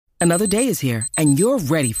Another day is here, and you're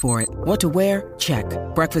ready for it. What to wear? Check.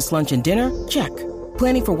 Breakfast, lunch, and dinner? Check.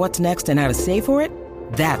 Planning for what's next and how to save for it?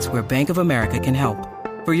 That's where Bank of America can help.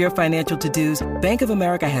 For your financial to-dos, Bank of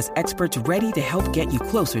America has experts ready to help get you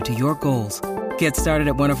closer to your goals. Get started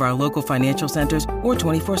at one of our local financial centers or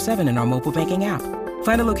 24/7 in our mobile banking app.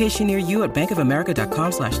 Find a location near you at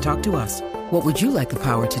bankofamerica.com/talktous. What would you like the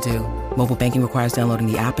power to do? Mobile banking requires downloading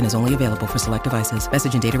the app and is only available for select devices.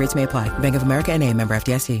 Message and data rates may apply. Bank of America N.A., member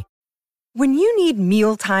FDIC. When you need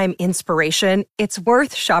mealtime inspiration, it's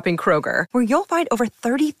worth shopping Kroger, where you'll find over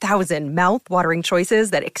 30,000 mouth-watering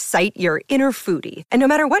choices that excite your inner foodie. And no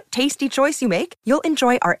matter what tasty choice you make, you'll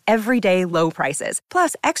enjoy our everyday low prices,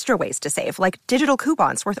 plus extra ways to save, like digital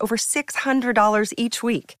coupons worth over $600 each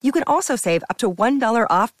week. You can also save up to $1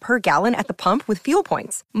 off per gallon at the pump with fuel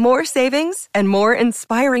points. More savings and more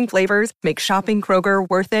inspiring flavors make shopping Kroger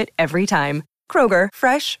worth it every time. Kroger,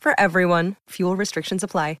 fresh for everyone. Fuel restrictions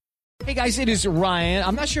apply. Hey guys, it is Ryan.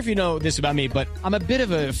 I'm not sure if you know this about me, but I'm a bit of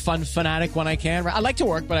a fun fanatic when I can. I like to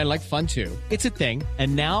work, but I like fun too. It's a thing.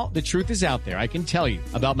 And now the truth is out there. I can tell you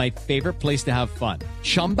about my favorite place to have fun.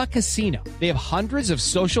 Chumba Casino. They have hundreds of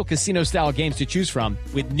social casino style games to choose from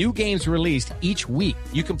with new games released each week.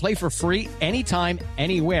 You can play for free anytime,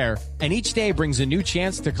 anywhere. And each day brings a new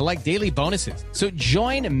chance to collect daily bonuses. So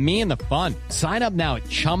join me in the fun. Sign up now at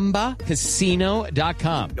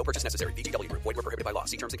ChumbaCasino.com. No purchase necessary. VGW Group. Void where prohibited by law.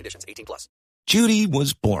 See terms and conditions. 18+. Judy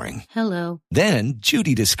was boring. Hello. Then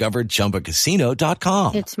Judy discovered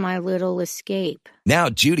ChumbaCasino.com. It's my little escape. Now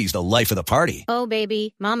Judy's the life of the party. Oh,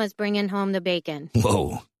 baby, mama's bringing home the bacon.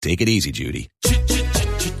 Whoa, take it easy, Judy.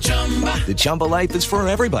 The Chumba life is for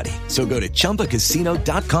everybody. So go to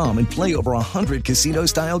ChumbaCasino.com and play over 100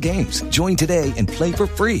 casino-style games. Join today and play for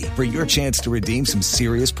free for your chance to redeem some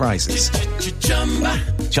serious prizes.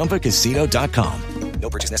 ChumbaCasino.com. No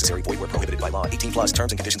purchase necessary. Void where prohibited by law. 18+.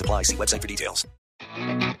 Terms and conditions apply. See website for details.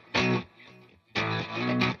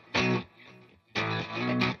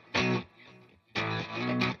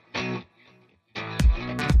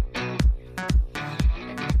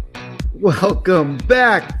 Welcome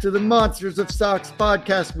back to the Monsters of Socks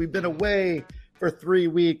podcast. We've been away for 3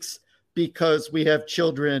 weeks because we have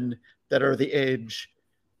children that are the age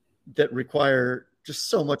that require just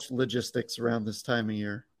so much logistics around this time of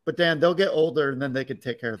year. But Dan, they'll get older and then they can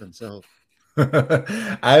take care of themselves.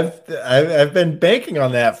 I've been banking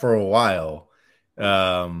on that for a while.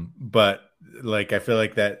 But like, I feel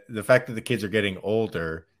like that the fact that the kids are getting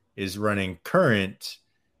older is running current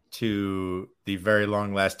to the very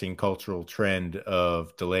long lasting cultural trend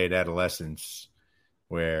of delayed adolescence,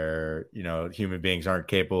 where, you know, human beings aren't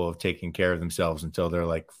capable of taking care of themselves until they're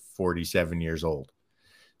like 47 years old.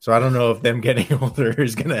 So I don't know if them getting older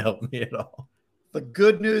is going to help me at all. The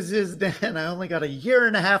good news is, Dan, I only got a year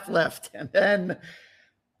and a half left, and then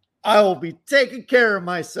I will be taking care of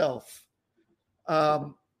myself. Yeah,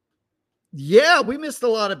 we missed a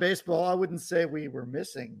lot of baseball. I wouldn't say we were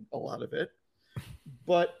missing a lot of it,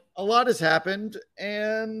 but a lot has happened.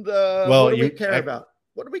 And what do we care about?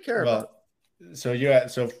 What do we care about? So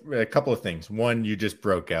a couple of things. One, you just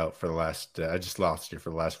broke out for the last. I just lost you for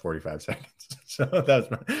the last 45 seconds. So that was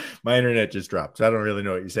my internet just dropped. So I don't really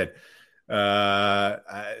know what you said.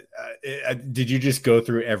 Did you just go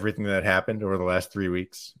through everything that happened over the last 3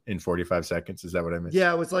 weeks in 45 seconds? Is that what I missed?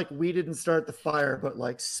 Yeah, it was like we didn't start the fire, but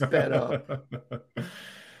like sped up.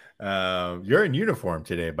 You're in uniform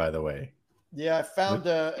today, by the way. Yeah, I found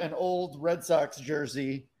an old Red Sox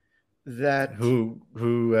jersey that who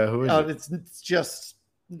is it? It's just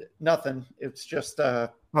nothing. It's just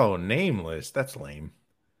nameless. That's lame.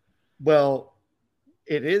 Well,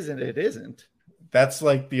 it is and it isn't. That's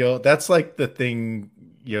like the thing,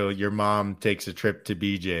 you know, your mom takes a trip to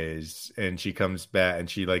BJ's and she comes back and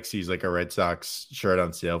she like sees like a Red Sox shirt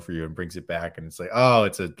on sale for you and brings it back. And it's like, oh,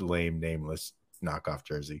 it's a lame, nameless knockoff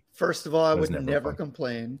jersey. First of all, I would never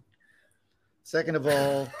complain. Second of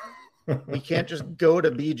all, we can't just go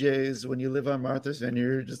to BJ's when you live on Martha's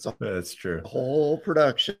Vineyard. That's true. Whole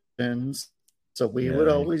productions. So we would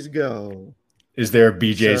always go. Is there a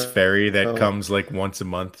BJ's ferry that comes like once a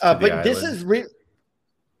month to the but island? This is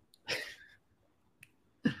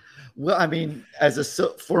well, I mean, as a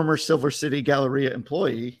former Silver City Galleria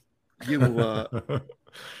employee, you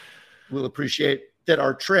will appreciate that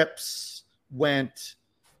our trips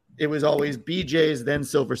it was always BJ's, then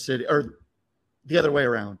Silver City, or the other way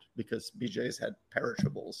around, because BJ's had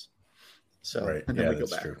perishables. So, right. And then we go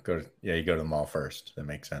that's back. True. You go to the mall first. That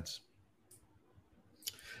makes sense.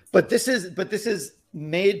 But this is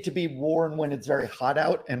made to be worn when it's very hot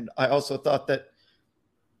out. And I also thought that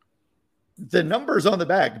the numbers on the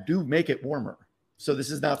back do make it warmer. So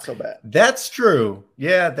this is not so bad. That's true.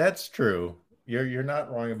 Yeah, that's true. You're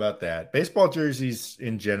not wrong about that. Baseball jerseys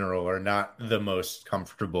in general are not the most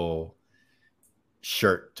comfortable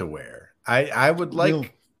shirt to wear. I would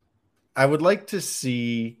like to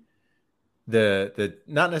see the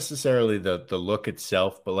not necessarily the look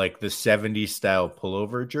itself, but like the 70s style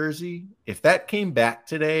pullover jersey. If that came back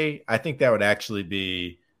today, I think that would actually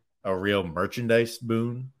be a real merchandise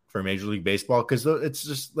boon for Major League Baseball, because it's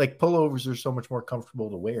just like pullovers are so much more comfortable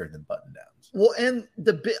to wear than button downs. Well, and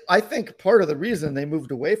I think part of the reason they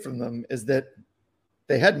moved away from them is that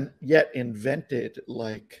they hadn't yet invented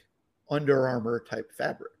like Under Armour type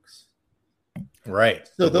fabrics. Right.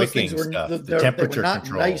 So those things were the temperature they were not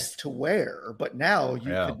control. nice to wear, but now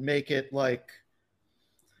you could make it like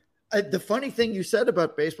the funny thing you said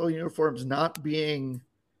about baseball uniforms not being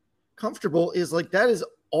comfortable is like that is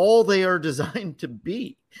all they are designed to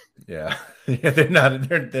be. Yeah. They're not.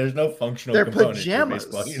 There's no functional. They're component pajamas.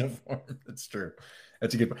 To baseball uniform. That's true.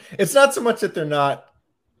 That's a good point. It's not so much that they're not.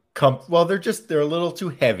 Well, they're a little too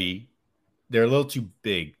heavy. They're a little too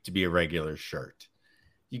big to be a regular shirt.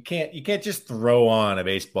 You can't just throw on a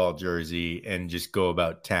baseball jersey and just go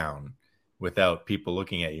about town without people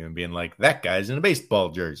looking at you and being like, that guy's in a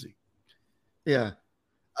baseball jersey. Yeah.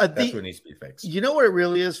 That's what needs to be fixed. You know what it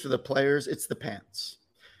really is for the players? It's the pants.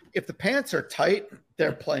 If the pants are tight,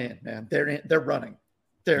 they're playing, man. They're running.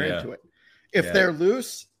 They're into it. If they're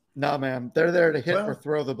loose, nah, man. They're there to hit or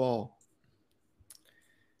throw the ball.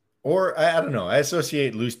 Or I don't know. I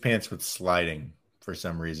associate loose pants with sliding for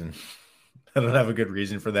some reason. I don't have a good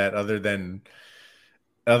reason for that other than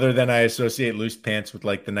I associate loose pants with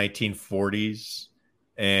like the 1940s,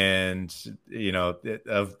 and you know,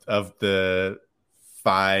 of the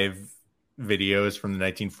 5 videos from the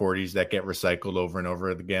 1940s that get recycled over and over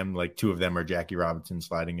again, like 2 of them are Jackie Robinson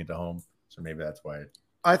sliding into home. So maybe that's why.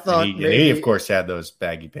 I thought he of course had those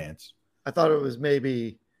baggy pants. I thought it was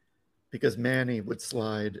maybe because Manny would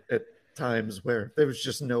slide at times where there was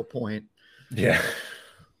just no point. Yeah.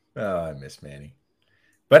 Oh, I miss Manny.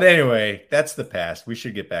 But anyway, that's the past. We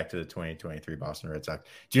should get back to the 2023 Boston Red Sox.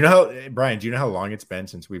 Brian, do you know how long it's been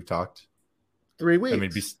since we've talked? 3 weeks. I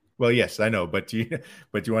mean, well, yes, I know, but do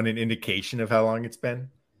you want an indication of how long it's been?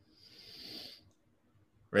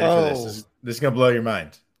 Ready for this? This is going to blow your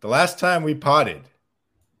mind. The last time we potted,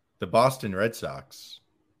 the Boston Red Sox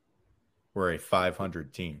were a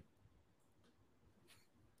 500 team.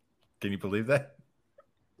 Can you believe that?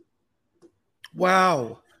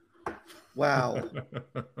 Wow.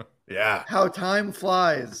 Yeah. How time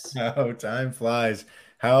flies. How time flies.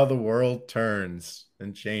 How the world turns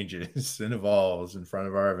and changes and evolves in front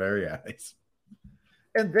of our very eyes.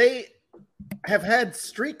 And they have had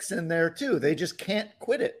streaks in there too. They just can't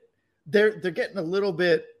quit it. They're getting a little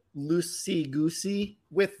bit loosey-goosey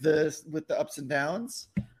with the ups and downs.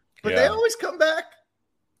 But they always come back.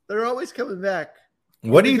 They're always coming back.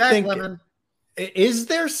 What do you think? Lemon. Is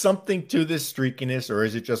there something to this streakiness, or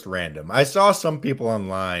is it just random? I saw some people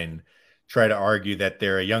online try to argue that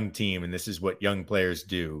they're a young team and this is what young players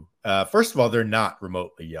do. First of all, they're not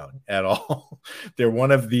remotely young at all. They're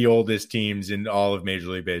one of the oldest teams in all of Major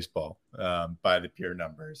League Baseball by the pure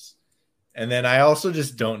numbers. And then I also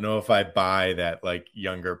just don't know if I buy that like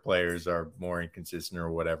younger players are more inconsistent or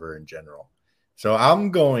whatever in general. So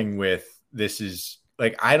I'm going with this is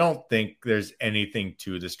like, I don't think there's anything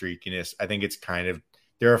to the streakiness. I think it's kind of,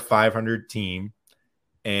 they're a 500 team,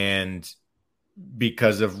 and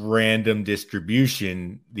because of random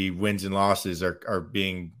distribution, the wins and losses are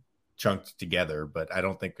being chunked together, but I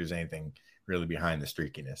don't think there's anything really behind the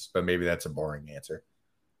streakiness, but maybe that's a boring answer.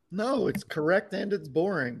 No, it's correct and it's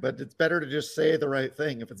boring, but it's better to just say the right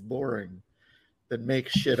thing if it's boring than make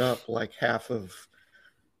shit up like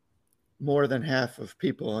more than half of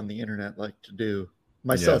people on the internet like to do.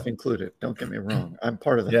 Myself included. Don't get me wrong. I'm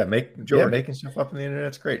part of that. Making stuff up on the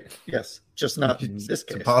internet's great. Yes, just not in this case.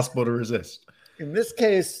 It's impossible to resist. In this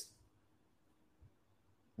case,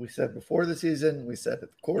 we said before the season, we said at the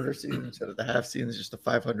quarter season, we said at the half season, it's just a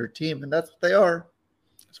 500 team, and that's what they are.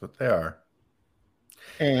 That's what they are.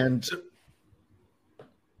 And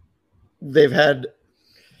they've had.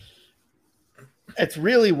 It's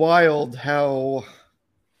really wild how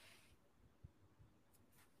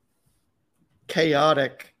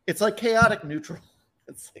chaotic. It's like chaotic neutral.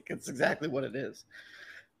 It's exactly what it is.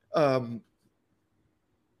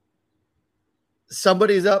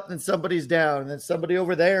 Somebody's up and somebody's down, and then somebody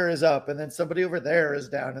over there is up, and then somebody over there is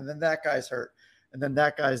down, and then that guy's hurt, and then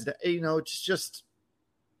that guy's down. You know, it's just.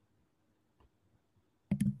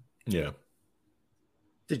 Yeah.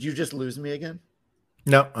 Did you just lose me again?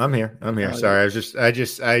 No, I'm here. Sorry. I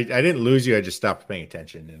didn't lose you. I just stopped paying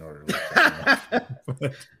attention in order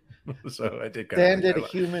to so I did Dan did a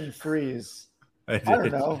human freeze. I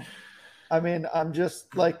don't know. I mean, I'm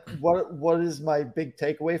just like, what is my big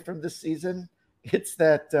takeaway from this season? It's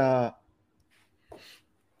that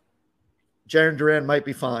Jaren Duran might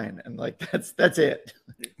be fine. And like, that's it.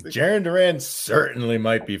 Jaren Duran certainly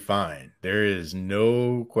might be fine. There is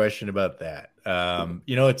no question about that.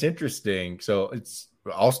 It's interesting. So it's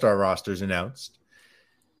all-star rosters announced.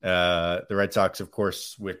 The Red Sox, of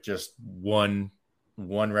course, with just one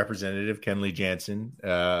representative, Kenley Jansen,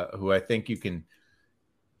 who I think you can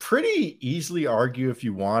pretty easily argue, if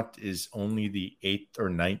you want, is only the 8th or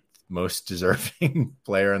 9th most deserving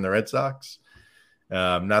player in the Red Sox.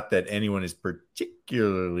 Not that anyone is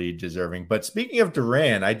particularly deserving, but speaking of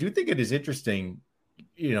Duran, I do think it is interesting.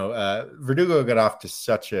 Verdugo got off to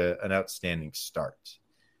such an outstanding start,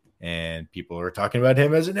 and people are talking about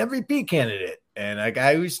him as an MVP candidate and a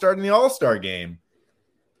guy who's starting the All-Star game.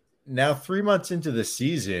 Now, 3 months into the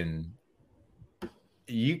season,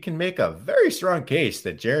 you can make a very strong case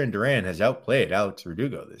that Jaren Duran has outplayed Alex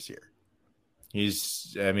Verdugo this year. I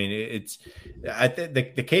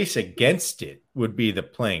think the case against it would be the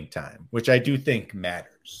playing time, which I do think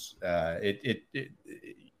matters. I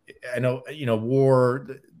know, the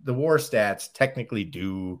WAR stats technically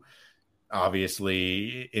do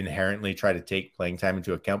obviously inherently try to take playing time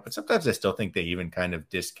into account, but sometimes I still think they even kind of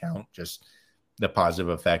discount just the positive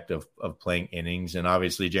effect of playing innings. And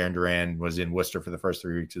obviously Jaren Duran was in Worcester for the first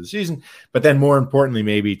 3 weeks of the season, but then more importantly,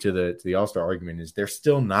 maybe to the All-Star argument, is they're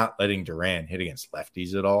still not letting Duran hit against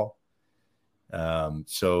lefties at all.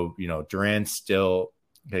 Duran still,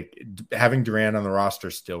 having Duran on the roster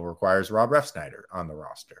still requires Rob Refsnyder on the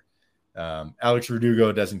roster. Alex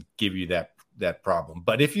Verdugo doesn't give you that problem,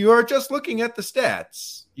 but if you are just looking at the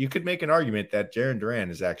stats, you could make an argument that Jaren Duran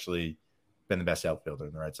has actually been the best outfielder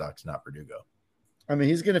in the Red Sox, not Verdugo. I mean,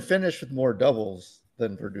 he's going to finish with more doubles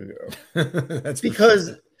than Verdugo. That's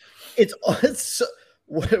because it's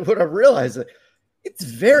what I realized. It's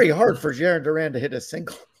very hard for Jaren Duran to hit a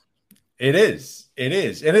single. It is.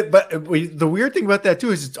 But the weird thing about that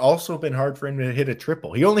too is it's also been hard for him to hit a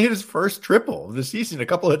triple. He only hit his first triple of the season a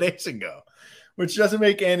couple of days ago, which doesn't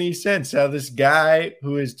make any sense. How this guy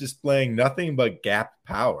who is displaying nothing but gap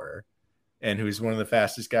power and who's one of the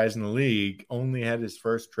fastest guys in the league only had his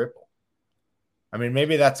first triple. I mean,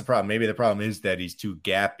 maybe that's the problem. Maybe the problem is that he's too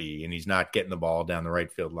gappy and he's not getting the ball down the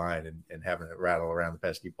right field line and having it rattle around the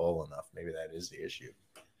pesky pole enough. Maybe that is the issue.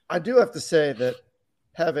 I do have to say that,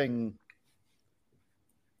 having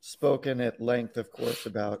spoken at length, of course,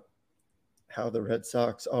 about how the Red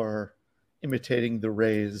Sox are imitating the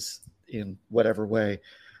Rays in whatever way,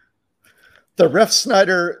 the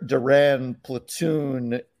Refsnyder Duran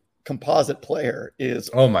platoon composite player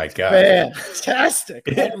is, oh my god, fantastic.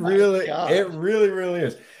 It really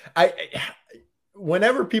is.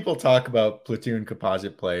 Whenever people talk about platoon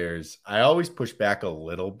composite players, I always push back a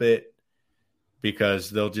little bit,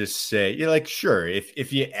 because they'll just say, sure,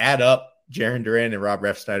 if you add up Jaren Duran and Rob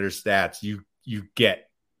Refsnyder's stats, you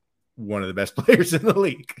get one of the best players in the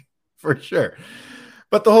league for sure.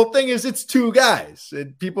 But the whole thing is it's two guys,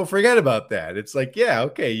 and people forget about that. It's like, yeah,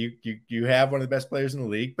 okay, you have one of the best players in the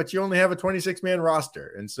league, but you only have a 26-man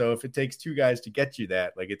roster. And so if it takes two guys to get you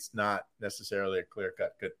that, it's not necessarily a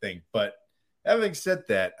clear-cut good thing. But having said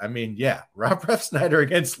that, I mean, yeah, Rob Refsnyder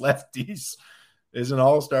against lefties is an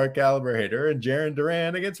all-star caliber hitter, and Jaren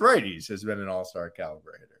Duran against righties has been an all-star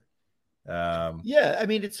caliber hitter. Yeah, I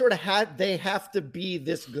mean, it's sort of they have to be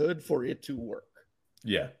this good for it to work.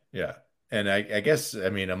 Yeah. And I guess, I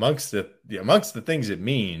mean, amongst the things it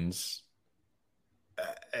means,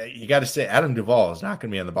 you got to say Adam Duvall is not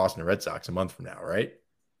going to be on the Boston Red Sox a month from now, right?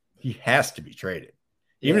 He has to be traded.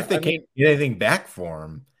 Even if they can't get anything back for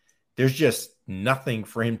him, there's just nothing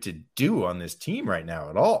for him to do on this team right now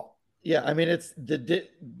at all. Yeah, I mean, it's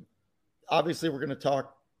obviously we're going to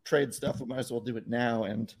talk trade stuff. We might as well do it now.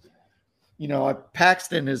 And,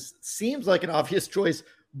 Paxton seems like an obvious choice,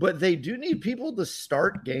 but they do need people to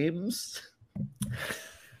start games.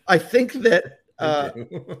 I think that, I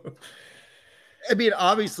mean,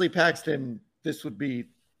 obviously Paxton, this would be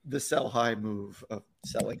the sell high move of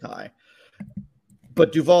selling high,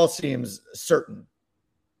 but Duvall seems certain,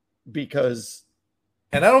 because.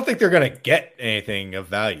 And I don't think they're going to get anything of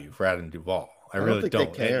value for Adam Duvall. I really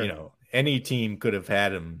don't. And, any team could have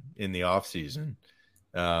had him in the offseason.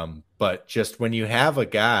 But just when you have a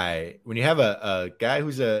guy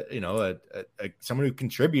who's someone who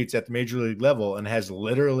contributes at the major league level and has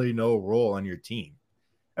literally no role on your team.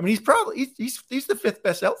 I mean, he's the fifth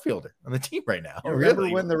best outfielder on the team right now. You remember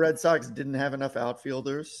when the Red Sox didn't have enough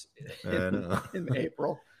outfielders in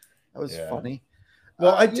April? That was funny.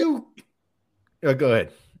 Well, I do. Go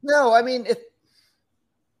ahead. No, I mean,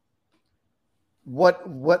 what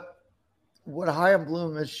Chaim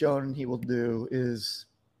Bloom has shown he will do is,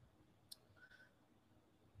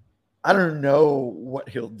 I don't know what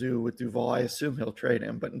he'll do with Duvall. I assume he'll trade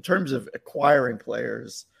him, but in terms of acquiring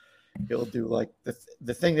players, he'll do like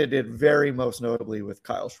the thing they did very most notably with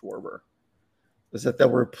Kyle Schwarber, is that they'll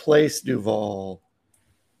replace Duvall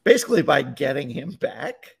basically by getting him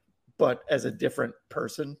back, but as a different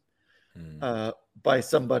person, by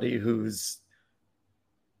somebody who's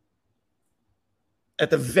at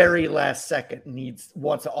the very last second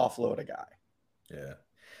wants to offload a guy. Yeah.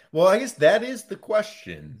 Well, I guess that is the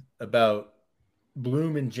question about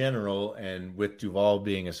Bloom in general, and with Duvall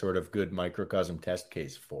being a sort of good microcosm test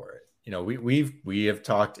case for it. You know, we have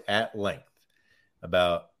talked at length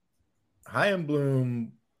about Chaim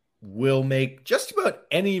Bloom will make just about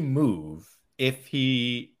any move if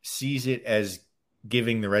he sees it as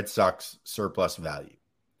giving the Red Sox surplus value.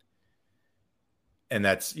 And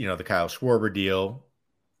that's, you know, the Kyle Schwarber deal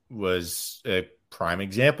was a prime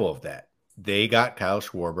example of that. They got Kyle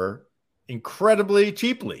Schwarber incredibly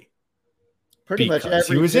cheaply. Pretty much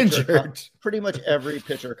he was injured. Pretty much every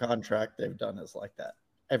pitcher contract they've done is like that.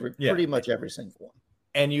 Pretty much every single one.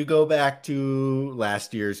 And you go back to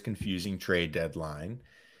last year's confusing trade deadline.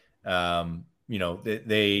 You know,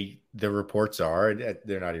 the reports are,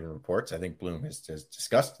 they're not even reports. I think Bloom has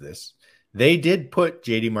discussed this. They did put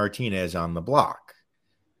JD Martinez on the block.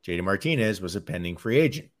 JD Martinez was a pending free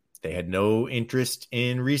agent. They had no interest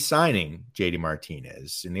in re-signing JD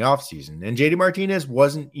Martinez in the offseason. And JD Martinez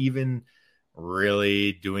wasn't even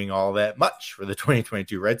really doing all that much for the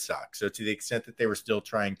 2022 Red Sox. So to the extent that they were still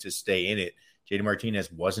trying to stay in it, JD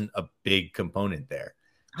Martinez wasn't a big component there.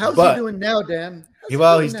 How's he doing now, Dan?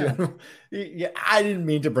 He's doing. Yeah, I didn't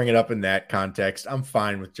mean to bring it up in that context. I'm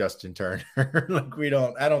fine with Justin Turner.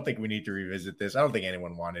 I don't think we need to revisit this. I don't think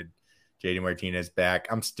anyone wanted JD Martinez back.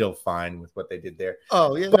 I'm still fine with what they did there.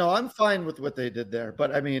 Oh, yeah, no, I'm fine with what they did there.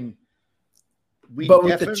 But I mean,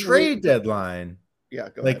 with the trade deadline, go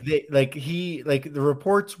ahead. The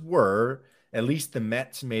reports were at least the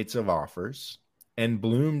Mets made some offers, and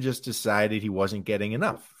Bloom just decided he wasn't getting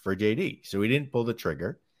enough for JD. So he didn't pull the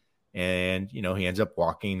trigger. And, you know, he ends up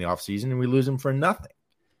walking in the offseason and we lose him for nothing.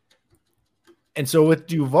 And so with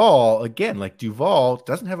Duvall, again, like Duvall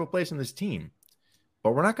doesn't have a place on this team,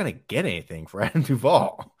 but we're not going to get anything for Adam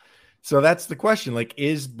Duvall. So that's the question. Like,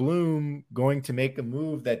 is Bloom going to make a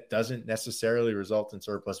move that doesn't necessarily result in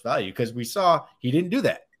surplus value? Because we saw he didn't do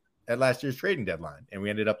that at last year's trading deadline, and we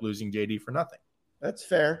ended up losing JD for nothing. That's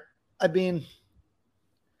fair. I mean,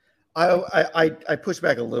 I push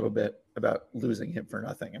back a little bit about losing him for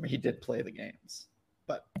nothing. I mean, he did play the games,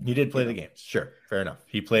 but he did play the games. Sure. Fair enough.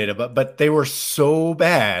 He played but they were so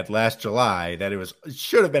bad last July that it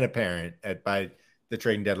should have been apparent by the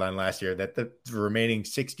trading deadline last year that the remaining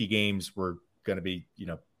 60 games were going to be, you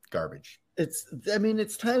know, garbage. It's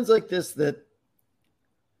times like this that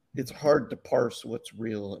it's hard to parse what's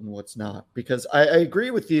real and what's not, because I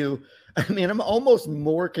agree with you. I mean, I'm almost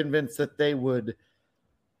more convinced that they would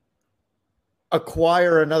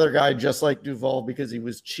acquire another guy just like Duvall because he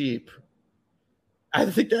was cheap. I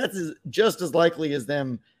think that's just as likely as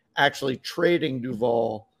them actually trading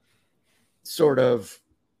Duvall sort of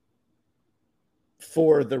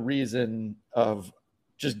for the reason of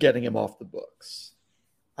just getting him off the books.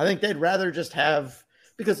 I think they'd rather just have,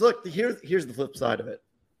 because look, here's the flip side of it.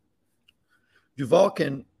 Duvall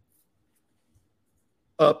can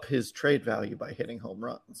up his trade value by hitting home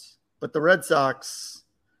runs, but the Red Sox,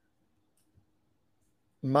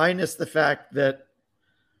 minus the fact that,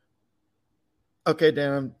 okay,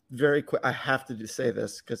 Dan, I'm very quick. I have to say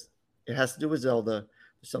this because it has to do with Zelda.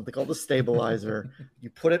 There's something called a stabilizer.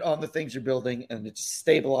 You put it on the things you're building, and it just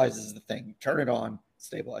stabilizes the thing. You turn it on,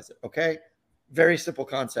 stabilize it. Okay? Very simple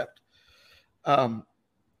concept. I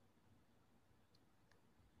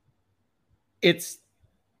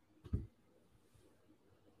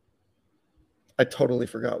totally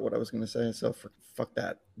forgot what I was going to say, so fuck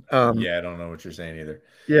that. Yeah, I don't know what you're saying either.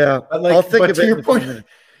 Yeah, I'll think of it.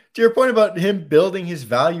 To your point about him building his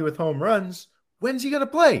value with home runs, when's he going to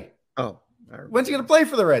play? Oh, when's he going to play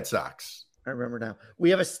for the Red Sox? I remember now. We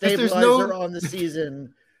have a stabilizer on the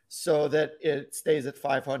season so that it stays at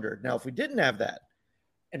 500. Now, if we didn't have that,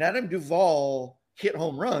 and Adam Duvall hit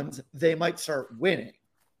home runs, they might start winning,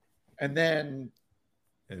 and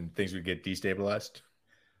things would get destabilized.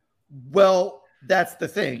 Well, that's the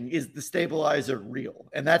thing, is the stabilizer real?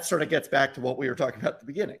 And that sort of gets back to what we were talking about at the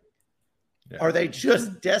beginning. Yeah. Are they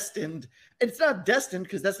just destined? It's not destined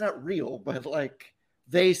because that's not real, but like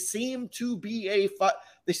they seem to be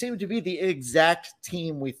they seem to be the exact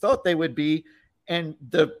team we thought they would be. And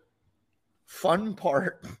the fun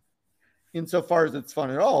part, insofar as it's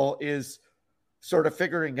fun at all, is sort of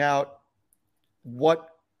figuring out what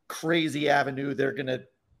crazy avenue they're going to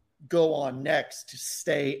go on next to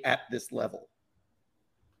stay at this level.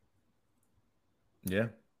 Yeah.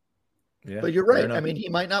 But you're right. I mean, he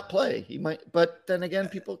might not play. He might, but then again,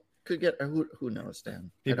 people could get, who knows,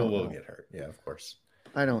 Dan? People will get hurt. Yeah, of course.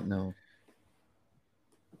 I don't know.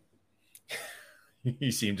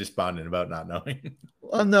 You seem despondent about not knowing.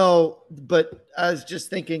 Well, no, but I was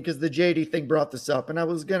just thinking, because the JD thing brought this up, and I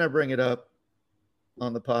was going to bring it up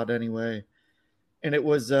on the pod anyway. And it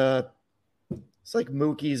was, it's like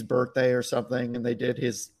Mookie's birthday or something, and they did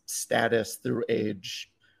his status through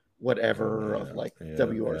age, whatever, of like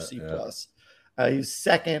WRC plus. He's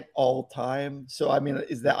second all time. So, I mean,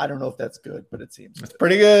 I don't know if that's good, but it seems it's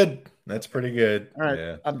pretty good. That's pretty good. All right.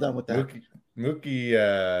 Yeah. I'm done with that. Mookie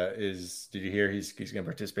did you hear he's going to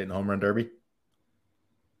participate in the home run derby?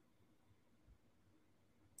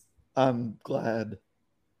 I'm glad.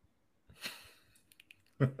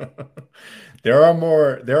 There are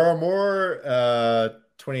more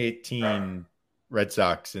 2018 Red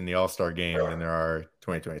Sox in the All-Star game than there are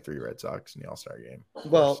 2023 Red Sox in the All-Star game.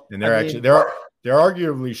 Well, and there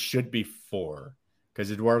arguably should be 4,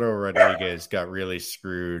 because Eduardo Rodriguez got really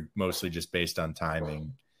screwed, mostly just based on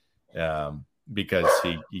timing. Because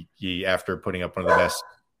he after putting up one of the best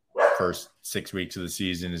first 6 weeks of the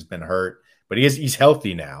season has been hurt, but he's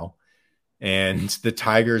healthy now. And the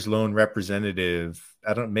Tigers' lone representative,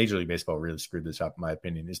 Major League Baseball really screwed this up, in my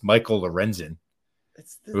opinion, is Michael Lorenzen.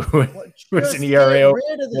 Who's an ERA. Get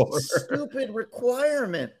rid of the stupid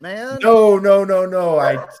requirement, man. No.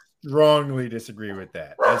 I strongly disagree with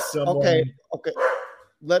that. As someone... Okay.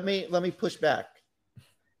 Let me push back.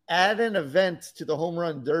 Add an event to the home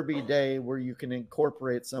run derby day where you can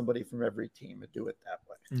incorporate somebody from every team and do it that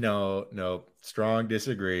way. No. Strong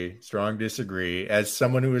disagree. As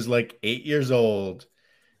someone who was like 8 years old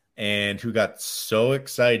and who got so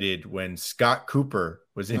excited when Scott Cooper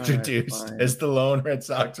was introduced as the lone Red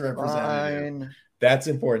Sox representative. That's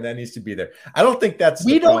important. That needs to be there. I don't think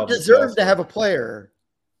we don't deserve to have a player.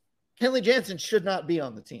 Kenley Jansen should not be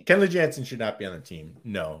on the team. Kenley Jansen should not be on the team.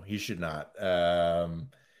 No, he should not.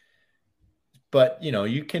 But,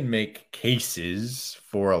 you can make cases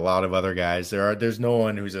for a lot of other guys. There's no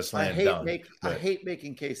one who's a slam dunk. I hate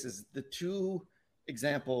making cases. The 2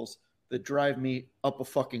 examples that drive me up a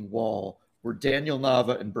fucking wall were Daniel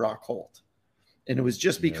Nava and Brock Holt. And it was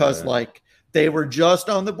just because they were just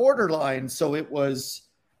on the borderline. So it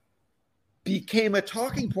became a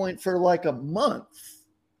talking point for like a month.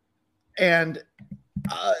 And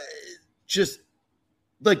just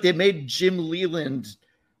like they made Jim Leland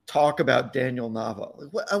talk about Daniel Nava.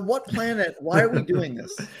 On what planet? Why are we doing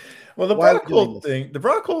this? Well, the Brock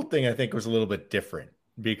Holt thing, I think was a little bit different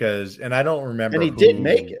because, and I don't remember. And he did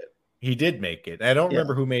make it. He did make it. I don't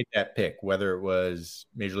remember who made that pick, whether it was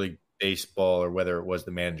Major League Baseball or whether it was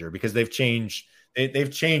the manager, because they've changed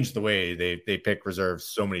the way they pick reserves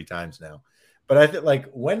so many times now. But I think like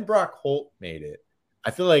when Brock Holt made it, I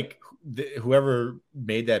feel like whoever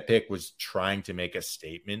made that pick was trying to make a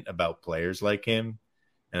statement about players like him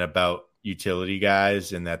and about utility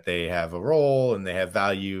guys, and that they have a role and they have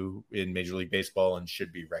value in Major League Baseball and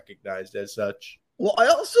should be recognized as such. Well, I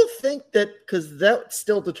also think that because that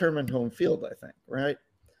still determined home field, I think, right?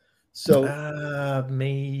 So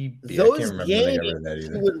maybe those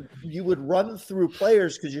games you would run through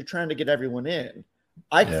players because you're trying to get everyone in.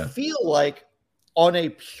 I feel like on a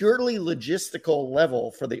purely logistical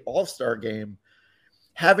level for the All-Star game,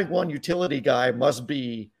 having one utility guy must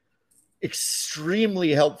be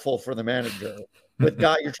extremely helpful for the manager. With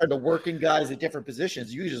you're trying to work in guys at different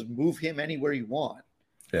positions. You just move him anywhere you want.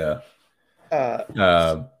 Yeah.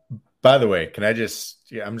 By the way, I'm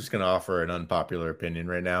just going to offer an unpopular opinion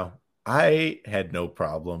right now. I had no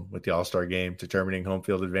problem with the All-Star game determining home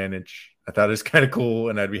field advantage. I thought it was kind of cool,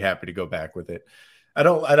 and I'd be happy to go back with it. I'm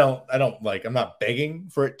not begging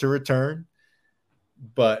for it to return,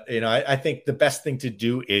 but I think the best thing to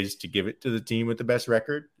do is to give it to the team with the best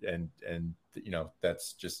record, and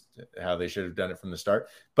that's just how they should have done it from the start.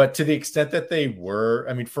 But to the extent that they were,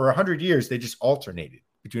 for 100 years they just alternated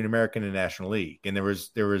between American and National League, and there was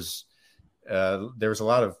a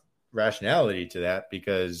lot of rationality to that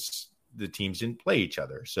because the teams didn't play each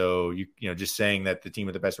other. So you know, just saying that the team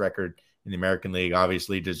with the best record in the American League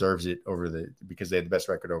obviously deserves it because they had the best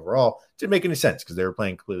record overall didn't make any sense because they were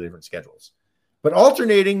playing completely different schedules. But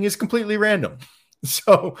alternating is completely random.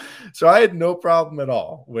 So I had no problem at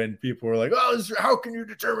all when people were like, "Oh, how can you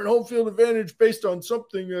determine home field advantage based on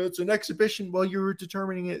something that's an exhibition?" Well, you were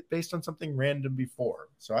determining it based on something random before.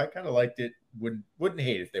 So I kind of liked it. Wouldn't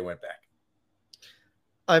hate if they went back.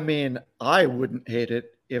 I mean, I wouldn't hate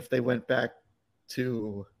it if they went back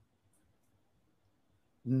to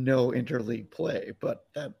no interleague play, but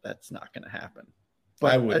that's not going to happen.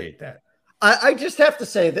 But I would hate that. I just have to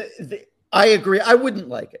say that I agree. I wouldn't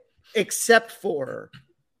like it. Except for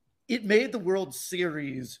it made the World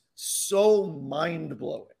Series so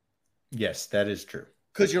mind-blowing. Yes, that is true.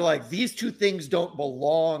 Because you're like, these two things don't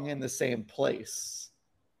belong in the same place.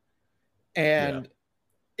 And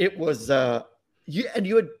it was, you had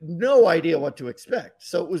no idea what to expect.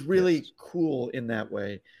 So it was really cool in that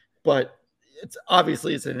way. But it's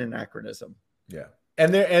an anachronism. Yeah.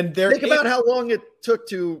 And they're think about how long it took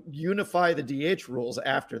to unify the DH rules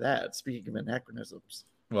after that, speaking of anachronisms.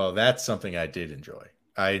 Well, that's something I did enjoy.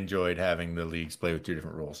 I enjoyed having the leagues play with two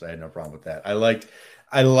different rules. I had no problem with that. I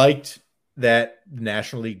liked that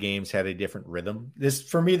National League games had a different rhythm.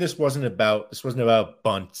 This wasn't about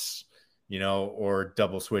bunts, you know, or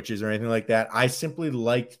double switches or anything like that. I simply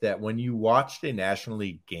liked that when you watched a National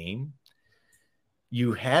League game,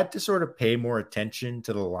 you had to sort of pay more attention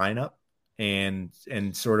to the lineup and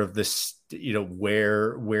sort of this, you know,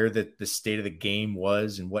 where the state of the game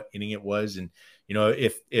was and what inning it was. And, you know,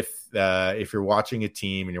 if you're watching a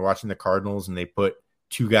team and you're watching the Cardinals and they put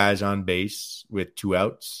two guys on base with two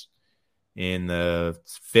outs in the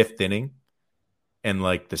fifth inning and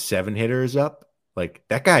like the 7-hitter is up, like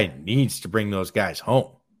that guy needs to bring those guys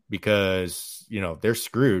home because, you know, they're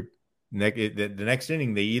screwed. The next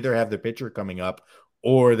inning, they either have the pitcher coming up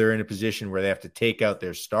or they're in a position where they have to take out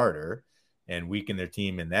their starter and weaken their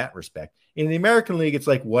team in that respect. In the American League, it's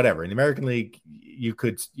like whatever. In the American League,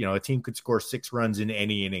 a team could score 6 runs in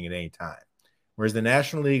any inning at any time. Whereas the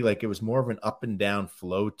National League, like it was more of an up and down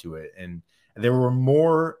flow to it. And there were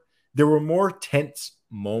more tense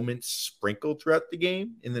moments sprinkled throughout the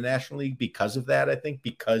game in the National League because of that, I think,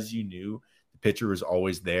 because you knew the pitcher was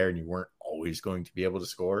always there and you weren't always going to be able to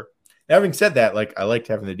score. Now, having said that, like I liked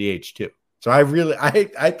having the DH too. So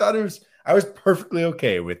I thought I was perfectly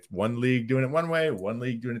okay with one league doing it one way, one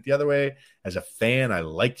league doing it the other way. As a fan, I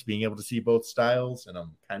liked being able to see both styles, and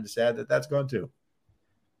I'm kind of sad that that's gone too.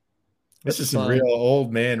 This is some real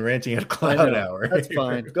old man ranting at cloud hour. That's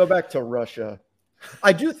fine. Go back to Russia.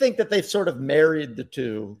 I do think that they've sort of married the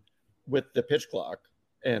two with the pitch clock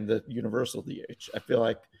and the universal DH. I feel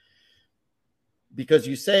like because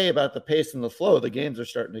you say about the pace and the flow, the games are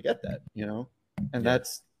starting to get that, you know, and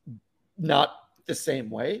that's not the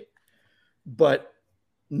same way, but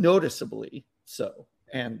noticeably so.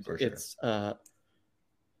 And it's,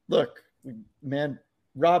 look, man,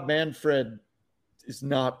 Rob Manfred is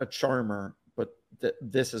not a charmer, but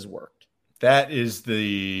this has worked. That is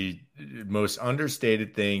the most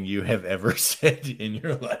understated thing you have ever said in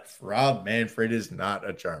your life. Rob Manfred is not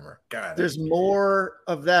a charmer. God, there's more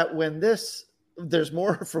of that there's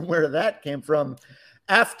more from where that came from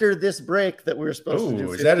after this break that we were supposed to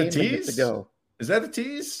do. Is that a tease? Ago. Is that a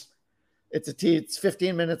tease? It's a tease. It's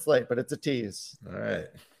 15 minutes late, but it's a tease. All right.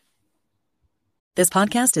 This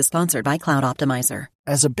podcast is sponsored by Cloud Optimizer.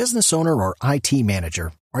 As a business owner or IT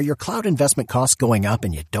manager, are your cloud investment costs going up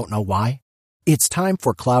and you don't know why? It's time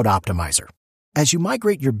for Cloud Optimizer. As you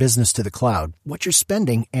migrate your business to the cloud, what you're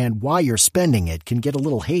spending and why you're spending it can get a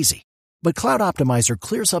little hazy. But Cloud Optimizer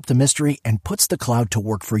clears up the mystery and puts the cloud to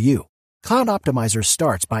work for you. Cloud Optimizer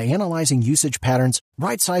starts by analyzing usage patterns,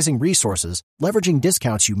 right-sizing resources, leveraging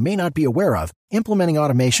discounts you may not be aware of, implementing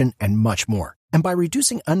automation, and much more. And by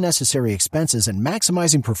reducing unnecessary expenses and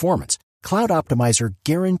maximizing performance, Cloud Optimizer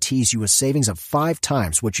guarantees you a savings of 5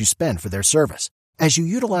 times what you spend for their service. As you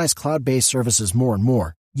utilize cloud-based services more and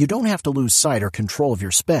more, you don't have to lose sight or control of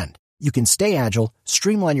your spend. You can stay agile,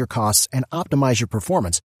 streamline your costs, and optimize your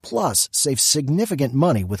performance, plus save significant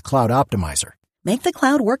money with Cloud Optimizer. Make the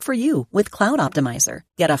cloud work for you with Cloud Optimizer.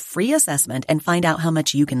 Get a free assessment and find out how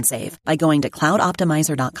much you can save by going to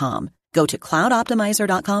cloudoptimizer.com. Go to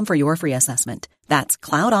cloudoptimizer.com for your free assessment. That's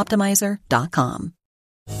cloudoptimizer.com.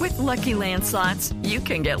 With Lucky Land Slots, you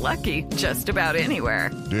can get lucky just about anywhere.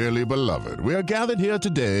 Dearly beloved, we are gathered here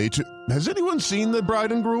today to... Has anyone seen the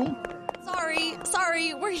bride and groom?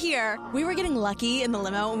 Sorry, we're here. We were getting lucky in the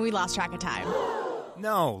limo and we lost track of time.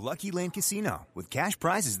 No, Lucky Land Casino, with cash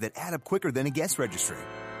prizes that add up quicker than a guest registry.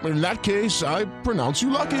 In that case, I pronounce you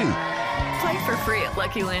lucky. Play for free at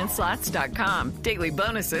LuckyLandSlots.com. Daily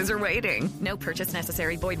bonuses are waiting. No purchase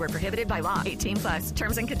necessary. Void where prohibited by law. 18+.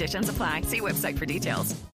 Terms and conditions apply. See website for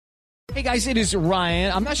details. Hey guys, it is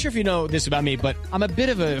Ryan. I'm not sure if you know this about me, but I'm a bit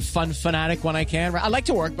of a fun fanatic when I can. I like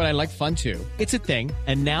to work, but I like fun too. It's a thing.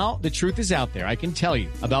 And now the truth is out there. I can tell you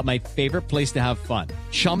about my favorite place to have fun.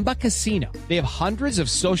 Chumba Casino. They have hundreds of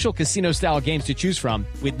social casino style games to choose from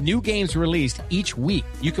with new games released each week.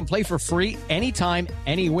 You can play for free anytime,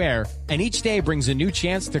 anywhere. And each day brings a new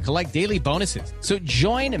chance to collect daily bonuses. So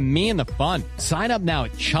join me in the fun. Sign up now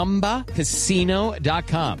at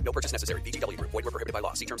ChumbaCasino.com. No purchase necessary. VGW Group. Void where prohibited by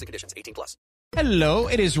law. See terms and conditions. 18+. Hello,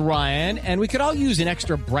 it is Ryan, and we could all use an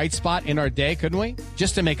extra bright spot in our day, couldn't we?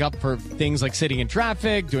 Just to make up for things like sitting in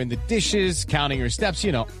traffic, doing the dishes, counting your steps,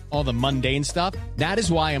 you know, all the mundane stuff. That is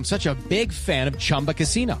why I'm such a big fan of Chumba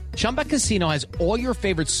Casino. Chumba Casino has all your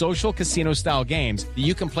favorite social casino-style games that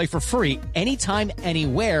you can play for free anytime,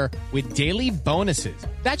 anywhere with daily bonuses.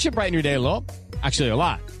 That should brighten your day a little. Actually, a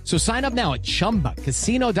lot. So sign up now at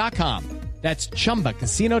ChumbaCasino.com. That's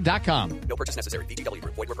ChumbaCasino.com. No purchase necessary. VGW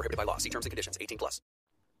Group. Void where prohibited by law. See terms and conditions. 18+.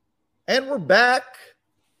 And we're back.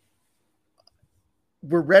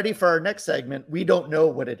 We're ready for our next segment. We don't know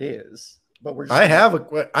what it is, but we're. I have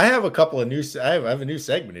a couple of new. I have a new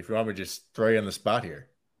segment. If you want me to just throw you on the spot here.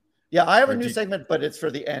 Yeah, I have a new segment, but it's for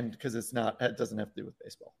the end because it's not. It doesn't have to do with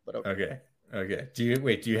baseball. But Okay. Do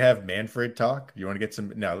you have Manfred talk? You want to get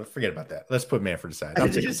some? No, forget about that. Let's put Manfred aside.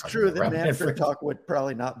 It is true that Manfred talk would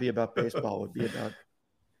probably not be about baseball. Would be about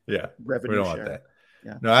revenue. We don't share. want that.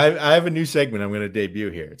 Yeah. No, I have a new segment I'm going to debut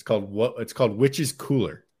here. It's called Which is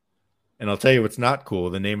Cooler, and I'll tell you what's not cool.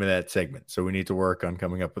 The name of that segment. So we need to work on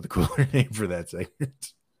coming up with a cooler name for that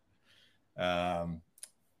segment.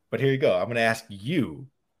 But here you go. I'm going to ask you.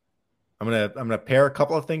 I'm gonna pair a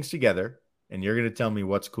couple of things together, and you're going to tell me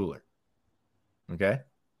what's cooler. Okay.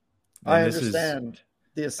 And I understand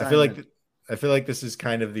the assignment. I feel like this is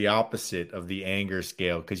kind of the opposite of the anger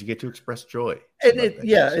scale because you get to express joy.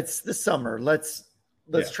 It's the summer. Let's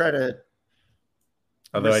try to.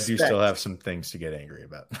 Although I do still have some things to get angry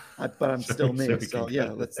about. But I'm still me. So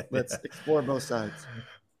let's explore both sides.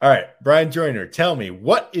 All right, Brian Joyner, tell me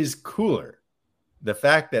what is cooler, the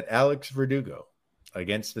fact that Alex Verdugo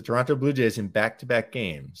against the Toronto Blue Jays in back-to-back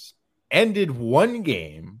games ended one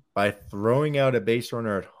game by throwing out a base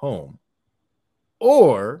runner at home,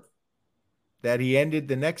 or that he ended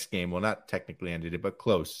the next game, well, not technically ended it, but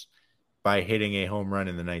close, by hitting a home run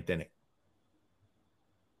in the ninth inning.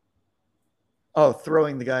 Oh,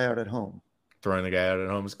 throwing the guy out at home. Throwing the guy out at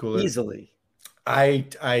home is cooler? Easily. I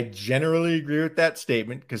generally agree with that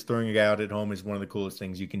statement because throwing a guy out at home is one of the coolest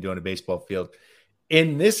things you can do on a baseball field.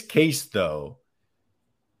 In this case, though,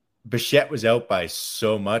 Bichette was out by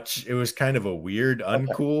so much. It was kind of a weird,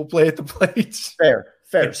 uncool play at the plate. Fair.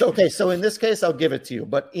 So in this case, I'll give it to you.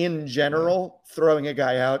 But in general, throwing a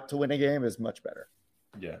guy out to win a game is much better.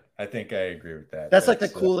 Yeah, I think I agree with that. That's like the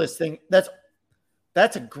coolest thing. That's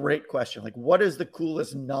a great question. Like, what is the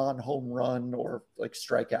coolest non-home run or like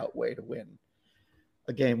strikeout way to win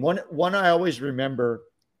a game? One I always remember,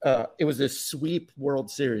 it was a sweep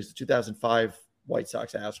World Series, the 2005 White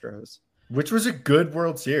Sox Astros. Which was a good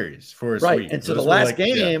World Series for a right. sweep. And so the last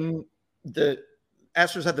game, the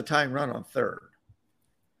Astros had the tying run on third.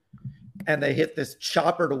 And they hit this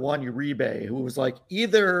chopper to Juan Uribe, who was like,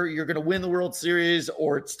 either you're going to win the World Series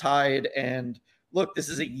or it's tied. And look, this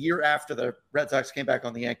is a year after the Red Sox came back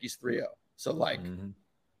on the Yankees 3-0. So,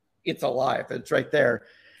 it's alive. It's right there.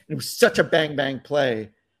 And it was such a bang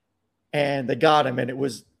play. And they got him. And it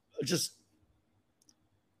was just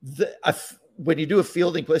when you do a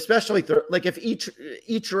fielding play, especially like if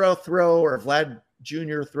Ichiro throw or Vlad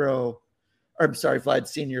Jr. throw, or I'm sorry, Vlad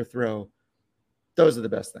Sr. throw, those are the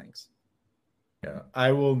best things. Yeah,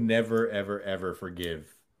 I will never, ever, ever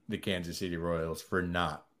forgive the Kansas City Royals for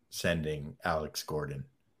not sending Alex Gordon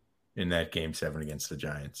in that Game 7 against the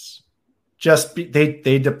Giants.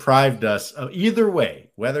 They deprived us of either way,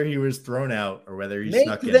 whether he was thrown out or whether he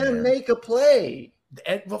snuck in there. Make a play.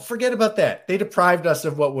 And, well, forget about that. They deprived us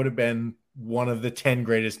of what would have been one of the 10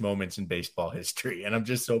 greatest moments in baseball history. And I'm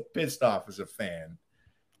just so pissed off as a fan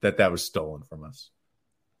that was stolen from us.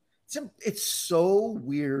 It's so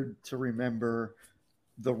weird to remember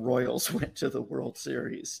the Royals went to the World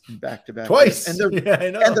Series back-to-back twice. And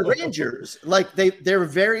the Rangers, like they're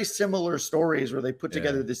very similar stories where they put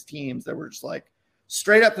together these teams that were just like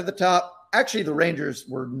straight up to the top. Actually, the Rangers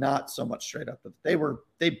were not so much straight up, but they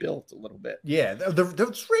built a little bit. Yeah,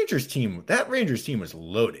 the Rangers team, that Rangers team was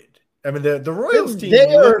loaded. I mean, the Royals team, you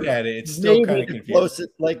look at it, it's still kind of confusing.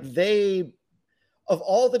 Like of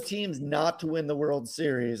all the teams not to win the World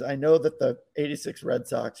Series, I know that the 86 Red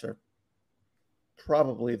Sox are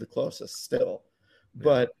probably the closest still.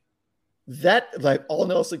 But that, like, all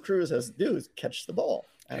Nelson Cruz has to do is catch the ball.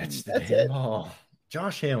 And that's it. Ball.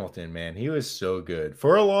 Josh Hamilton, man, he was so good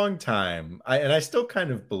for a long time. I still kind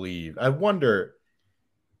of believe. I wonder,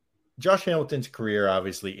 Josh Hamilton's career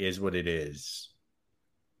obviously is what it is.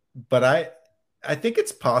 But I think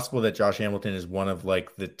it's possible that Josh Hamilton is one of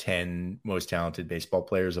like the 10 most talented baseball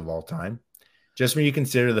players of all time. Just when you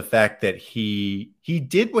consider the fact that he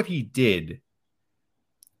did what he did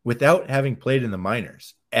without having played in the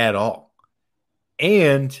minors at all,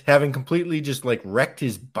 and having completely just like wrecked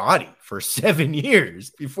his body for 7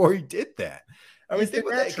 years before he did that. I mean, think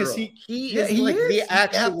about that, because he is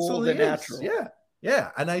the natural.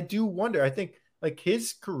 Yeah. And I do wonder, I think like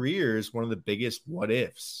his career is one of the biggest what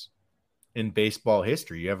ifs in baseball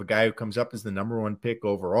history. You have a guy who comes up as the number 1 pick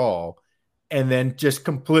overall and then just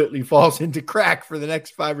completely falls into crack for the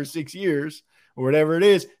next 5 or 6 years or whatever it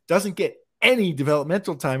is, doesn't get any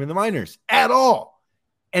developmental time in the minors at all.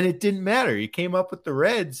 And it didn't matter. He came up with the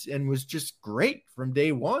Reds and was just great from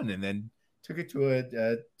day one, and then took it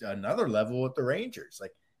to another level with the Rangers.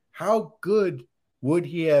 Like, how good would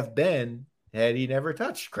he have been had he never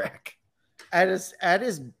touched crack? At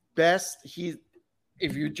his best,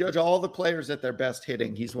 if you judge all the players at their best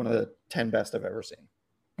hitting, he's one of the 10 best I've ever seen.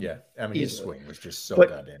 Yeah, I mean, his swing was just so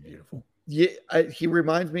goddamn beautiful. Yeah, he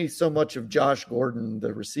reminds me so much of Josh Gordon,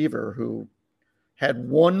 the receiver, who had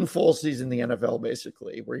one full season in the NFL,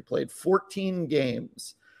 basically, where he played 14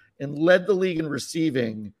 games and led the league in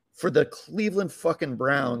receiving for the Cleveland fucking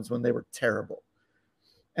Browns when they were terrible,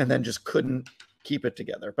 and then just couldn't keep it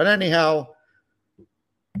together. But anyhow,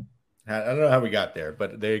 I don't know how we got there,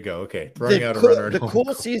 but there you go. Okay, throwing out a runner. The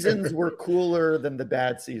cool seasons were cooler than the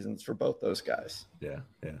bad seasons for both those guys. Yeah.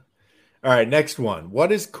 All right, next one.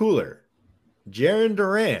 What is cooler? Jarren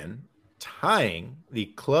Duran tying the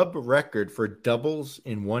club record for doubles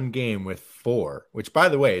in one game with 4, which, by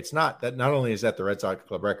the way, it's not that. Not only is that the Red Sox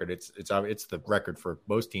club record, it's the record for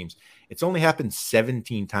most teams. It's only happened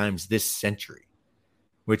 17 times this century,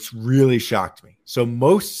 which really shocked me. So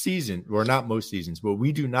most seasons, or not most seasons, but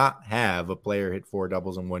we do not have a player hit 4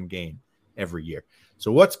 doubles in one game every year.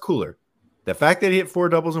 So what's cooler? The fact that he hit 4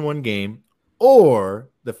 doubles in one game,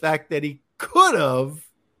 or the fact that he could have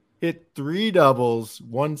hit 3 doubles,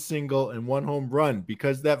 1 single, and 1 home run,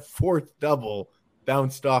 because that 4th double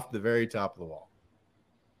bounced off the very top of the wall?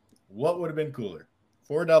 What would have been cooler?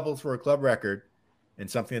 4 doubles for a club record and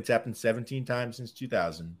something that's happened 17 times since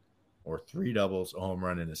 2000, or 3 doubles, a home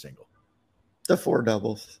run, and a single? The 4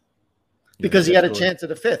 doubles. Because he had a chance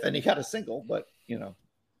at a 5th, and he got a single, but,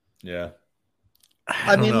 Yeah.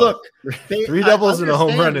 I mean, look. 3 doubles and a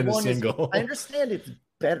home run and a single. I understand it's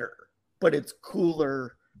better, but it's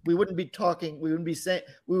cooler. We wouldn't be talking. We wouldn't be saying.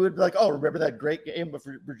 We would be like, "Oh, remember that great game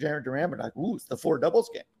for Jarren Duran?" We're like, "Ooh, it's the 4 doubles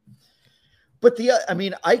game." But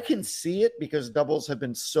I can see it because doubles have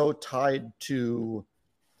been so tied to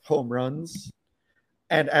home runs,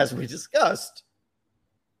 and as we discussed,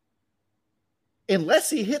 unless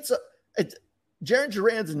he hits Jarren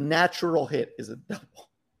Duran's natural hit is a double.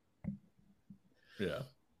 Yeah,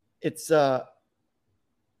 it's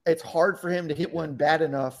hard for him to hit one bad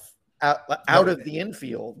enough out of the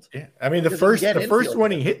infield. Yeah, I mean the first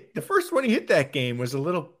one he hit that game was a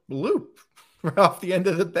little loop right off the end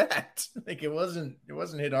of the bat. Like it wasn't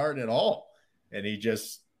hit hard at all, and he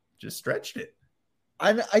just stretched it.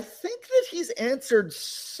 I think that he's answered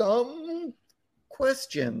some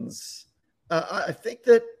questions. I think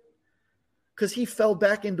that because he fell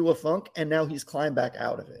back into a funk and now he's climbed back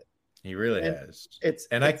out of it. He really has.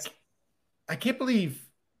 I can't believe,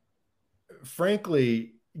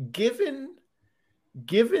 frankly, given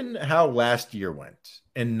how last year went,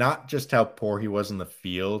 and not just how poor he was in the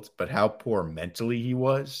field, but how poor mentally he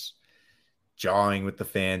was, jawing with the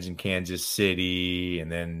fans in Kansas City,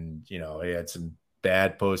 and then he had some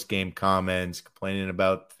bad post-game comments complaining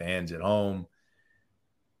about fans at home.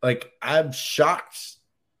 Like, I'm shocked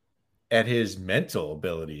at his mental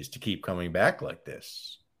abilities to keep coming back like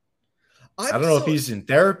this. I don't know if he's in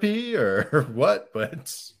therapy or what,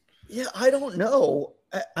 but yeah, I don't know.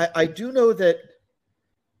 I do know that,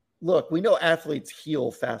 look, we know athletes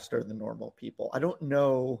heal faster than normal people. I don't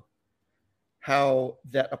know how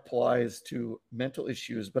that applies to mental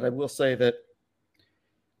issues, but I will say that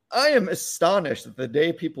I am astonished that the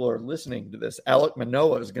day people are listening to this, Alek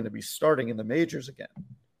Manoah is going to be starting in the majors again.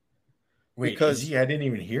 Wait, because I didn't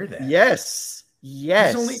even hear that. Yes. He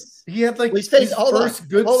had like his first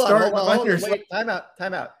good start. Wait, time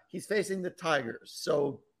out. He's facing the Tigers.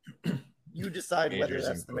 So you decide whether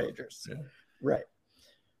that's the majors. Yeah. Right.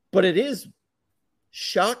 But it is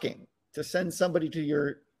shocking to send somebody to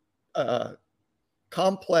your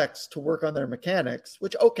complex to work on their mechanics,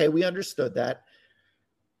 which, okay, we understood that,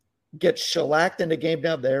 get shellacked in a game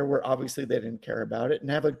down there where obviously they didn't care about it, and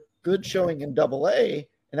have a good showing in AA,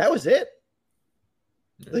 and that was it.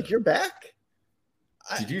 Yeah. Like, you're back.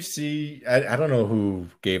 Did you see, I don't know who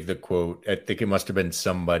gave the quote. I think it must have been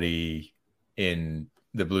somebody in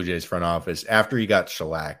the Blue Jays front office after he got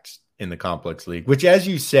shellacked in the Complex League, which, as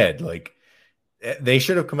you said, like, they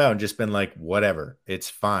should have come out and just been like, whatever, it's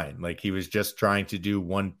fine. Like, he was just trying to do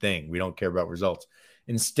one thing. We don't care about results.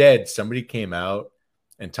 Instead, somebody came out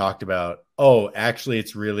and talked about, oh, actually,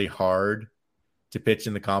 it's really hard to pitch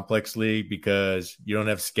in the Complex League because you don't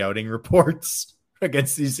have scouting reports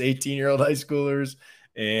against these 18-year-old high schoolers,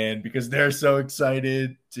 and because they're so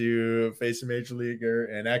excited to face a major leaguer.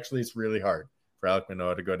 And actually, it's really hard for Alek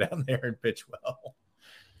Manoah to go down there and pitch well.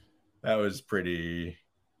 That was pretty,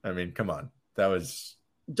 I mean, come on. That was.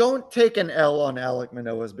 Don't take an L on Alek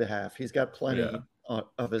Manoah's behalf. He's got plenty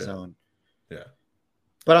of his own. Yeah.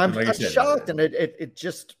 But I'm shocked, and it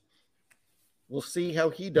just, we'll see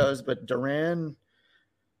how he does. But Duran,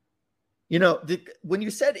 you know, when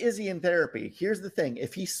you said Izzy in therapy, here's the thing.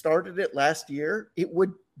 If he started it last year, it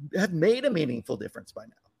would have made a meaningful difference by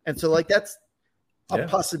now. And so, like, that's a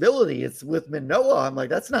possibility. It's with Manoah. I'm like,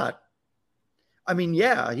 that's not, I mean,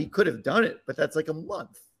 yeah, he could have done it, but that's like a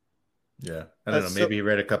month. Yeah. I don't know. Maybe he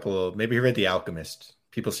read maybe he read The Alchemist.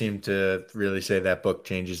 People seem to really say that book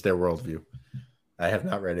changes their worldview. I have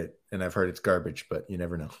not read it, and I've heard it's garbage, but you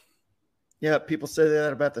never know. Yeah, people say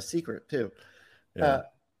that about The Secret too. Yeah.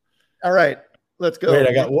 All right, let's go.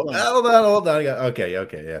 Wait, hold on. Okay.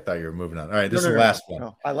 Yeah, I thought you were moving on. All right, this is the last one.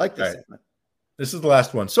 No, I like this segment. This is the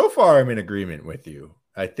last one. So far, I'm in agreement with you.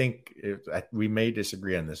 I think we may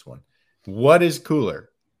disagree on this one. What is cooler,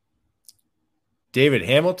 David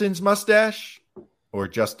Hamilton's mustache or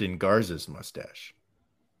Justin Garza's mustache?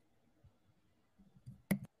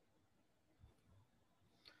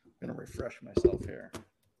 I'm going to refresh myself here.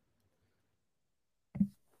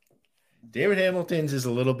 David Hamilton's is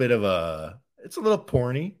a little bit of it's a little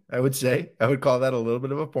porny, I would say. I would call that a little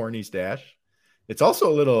bit of a porny stash. It's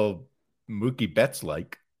also a little Mookie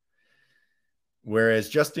Betts-like. Whereas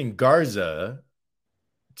Justin Garza,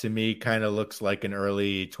 to me, kind of looks like an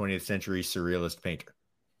early 20th century surrealist painter.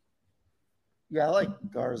 Yeah, I like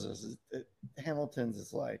Garza's. Hamilton's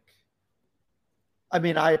is like, I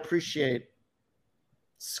mean, I appreciate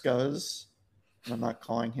Scuzz. I'm not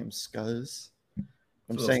calling him Scuzz.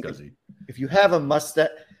 I'm saying if you have a mustache,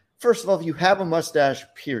 first of all, if you have a mustache,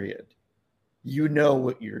 period, you know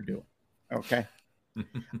what you're doing. Okay.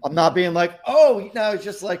 I'm not being like, oh, no, it's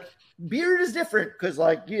just like beard is different because,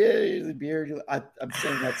 like, yeah, the beard. I'm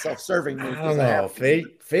saying that self-servingly. I don't know.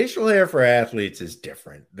 Facial hair for athletes is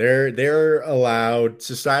different. They're allowed.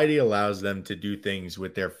 Society allows them to do things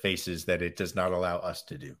with their faces that it does not allow us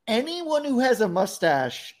to do. Anyone who has a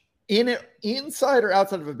mustache inside or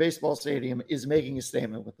outside of a baseball stadium is making a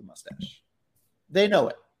statement with the mustache. They know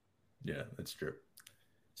it. Yeah, that's true.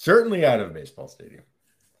 Certainly out of a baseball stadium.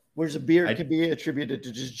 Whereas a beard can be attributed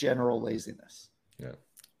to just general laziness. Yeah.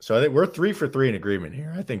 So I think we're 3 for 3 in agreement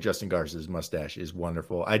here. I think Justin Garza's mustache is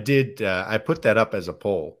wonderful. I put that up as a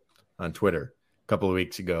poll on Twitter a couple of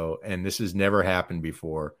weeks ago, and this has never happened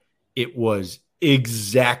before. It was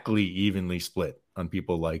exactly evenly split on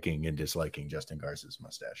people liking and disliking Justin Garza's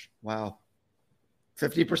mustache. Wow.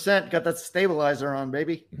 50% got that stabilizer on,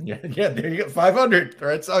 baby. Yeah, there you go. 500. The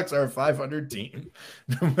Red Sox are a 500 team,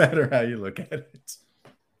 no matter how you look at it.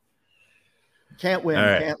 Can't win,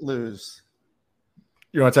 can't lose.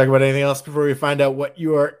 You want to talk about anything else before we find out what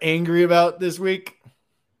you are angry about this week?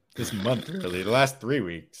 This month, really. The last 3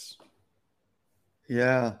 weeks.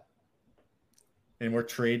 Yeah. Any more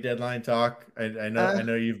trade deadline talk? I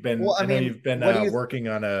know you've been. Well, you've been working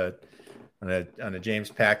on a James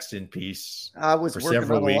Paxton piece. I was for working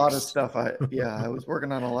several on weeks. a lot of stuff. I was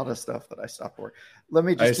working on a lot of stuff that I stopped work. Let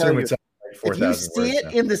me just tell you, if you see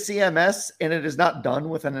it in the CMS and it is not done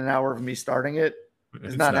within an hour of me starting it,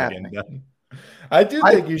 it's not happening. Done. I do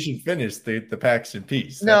think you should finish the Paxton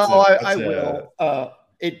piece. I will.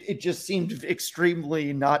 It just seemed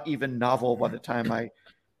extremely not even novel by the time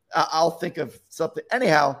I'll think of something.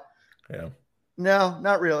 Anyhow. Yeah. No,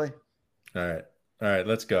 not really. All right.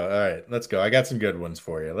 Let's go. I got some good ones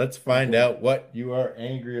for you. Let's find out what you are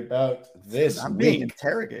angry about this week. I'm being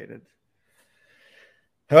interrogated.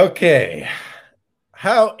 Okay.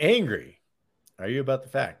 How angry are you about the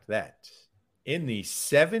fact that in the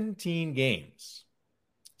 17 games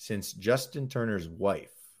since Justin Turner's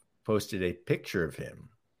wife posted a picture of him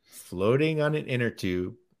floating on an inner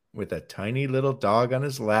tube with a tiny little dog on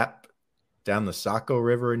his lap down the Saco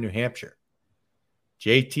River in New Hampshire,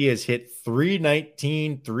 JT has hit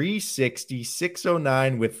 319, 360,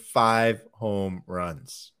 609 with 5 home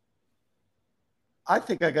runs. I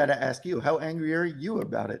think I got to ask you, how angry are you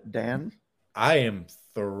about it, Dan? I am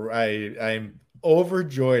I'm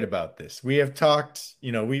overjoyed about this. We have talked,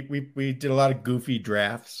 we did a lot of goofy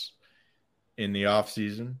drafts in the off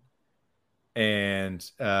season, and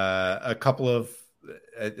a couple of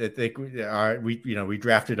I think we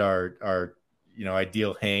drafted our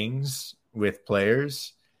ideal hangs with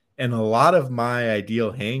players, and a lot of my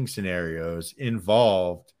ideal hang scenarios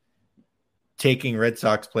involved taking Red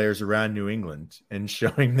Sox players around New England and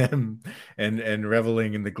showing them and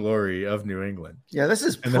reveling in the glory of New England. Yeah, this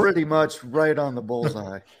is pretty much right on the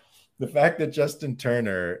bullseye. The fact that Justin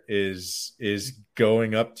Turner is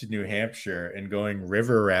going up to New Hampshire and going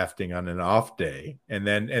river rafting on an off day, and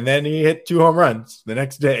then he hit 2 home runs the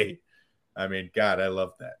next day. I mean, God, I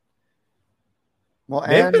love that. Well,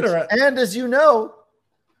 and as you know,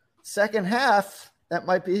 second half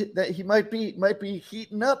he might be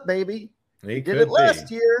heating up, baby. He did it last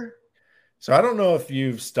year. So I don't know if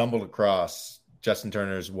you've stumbled across Justin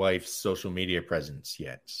Turner's wife's social media presence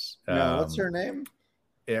yet. No, what's her name?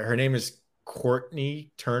 Her name is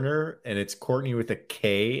Courtney Turner, and it's Courtney with a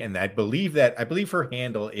K. And I believe her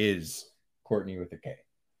handle is Courtney with a K,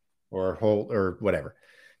 or whatever.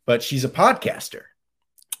 But she's a podcaster.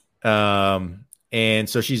 And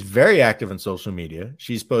so she's very active on social media.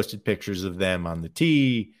 She's posted pictures of them on the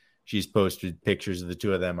tee. She's posted pictures of the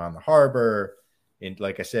two of them on the harbor. And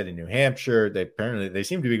like I said, in New Hampshire, they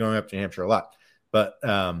seem to be going up to New Hampshire a lot. But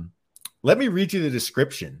let me read you the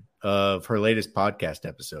description of her latest podcast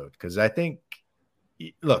episode, because I think,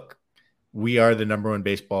 look, we are the #1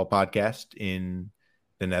 baseball podcast in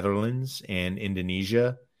the Netherlands and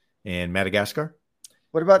Indonesia and Madagascar.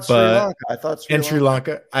 What about Sri Lanka? I thought Sri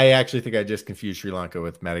Lanka. I actually think I just confused Sri Lanka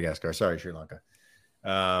with Madagascar. Sorry, Sri Lanka.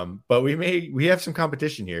 But we have some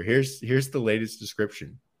competition here. Here's the latest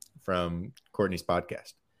description from Courtney's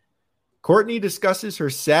podcast. Courtney discusses her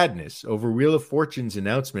sadness over Wheel of Fortune's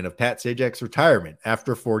announcement of Pat Sajak's retirement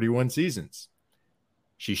after 41 seasons.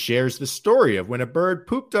 She shares the story of when a bird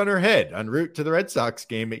pooped on her head en route to the Red Sox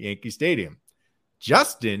game at Yankee Stadium.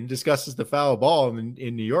 Justin discusses the foul ball in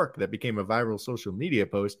New York that became a viral social media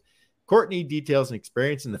post. Courtney details an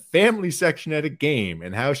experience in the family section at a game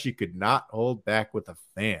and how she could not hold back with a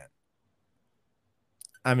fan.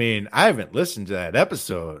 I mean, I haven't listened to that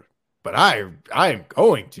episode, but I am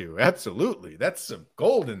going to. Absolutely. That's some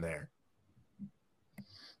gold in there.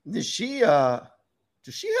 Does she have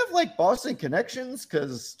like Boston connections?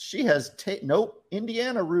 Because she has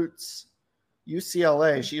Indiana roots,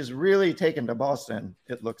 UCLA. She is really taken to Boston,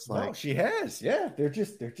 it looks like. Oh, she has. Yeah. They're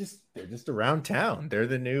just around town. They're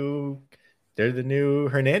the new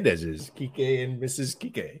Hernandezes, Kike and Mrs.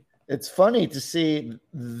 Kike. It's funny to see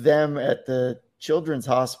them at the Children's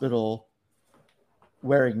Hospital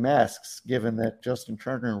wearing masks, given that Justin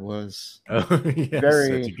Turner was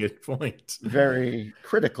very, such a good point. Very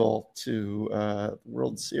critical to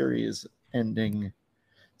World Series ending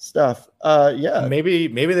stuff. Yeah, maybe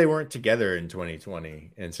they weren't together in 2020,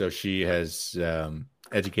 and so she has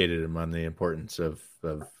educated him on the importance of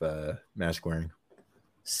mask wearing.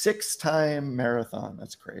 6-time marathon.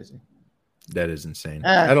 That's crazy. That is insane.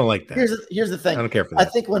 I don't like that. Here's the thing. I don't care for that. I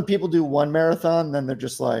think when people do one marathon, then they're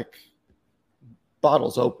just like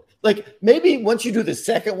bottles open. Like maybe once you do the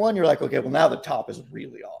second one, you're like, okay, well now the top is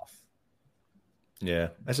really off. Yeah,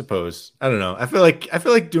 I suppose. I don't know. I feel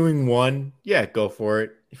like doing one. Yeah, go for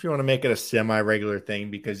it. If you want to make it a semi-regular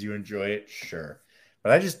thing because you enjoy it, sure.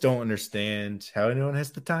 But I just don't understand how anyone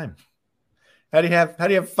has the time. How do you have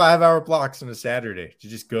 5-hour blocks on a Saturday to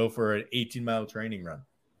just go for an 18-mile training run?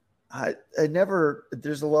 I never.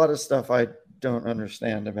 There's a lot of stuff I don't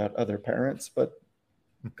understand about other parents, but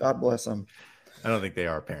God bless them. I don't think they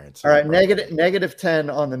are parents. All right, negative 10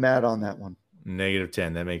 on the mat on that one. Negative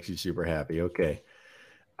 10. That makes you super happy. Okay.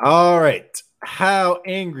 All right. How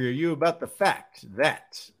angry are you about the fact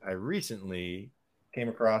that I recently came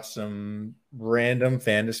across some random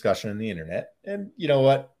fan discussion on the internet? And you know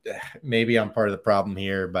what? Maybe I'm part of the problem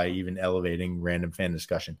here by even elevating random fan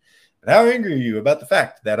discussion. But how angry are you about the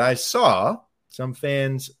fact that I saw some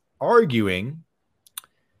fans arguing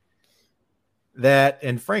that,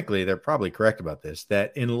 and frankly, they're probably correct about this,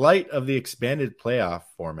 that in light of the expanded playoff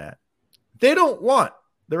format, they don't want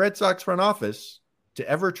the Red Sox front office to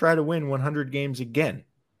ever try to win 100 games again.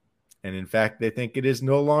 And in fact, they think it is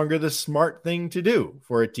no longer the smart thing to do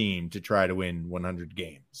for a team to try to win 100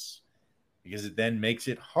 games, because it then makes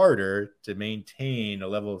it harder to maintain a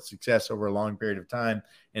level of success over a long period of time.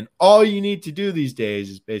 And all you need to do these days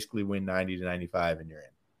is basically win 90 to 95 and you're in.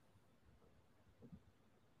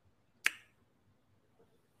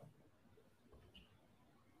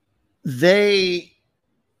 they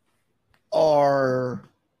are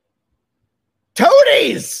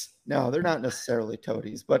toadies. No, they're not necessarily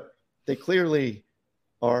toadies, but they clearly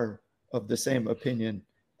are of the same opinion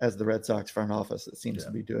as the Red Sox front office that seems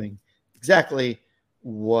to be doing exactly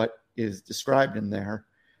what is described in there.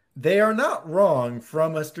 They are not wrong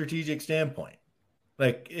from a strategic standpoint.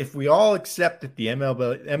 Like, if we all accept that the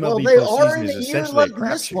MLB they are postseason in is a year essentially like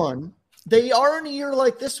this one. They are in a year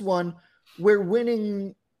like this one where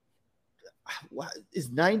winning is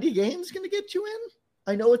 90 games going to get you in.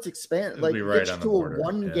 I know it's expanded, like right get you to a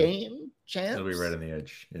one-game chance. It'll be right on the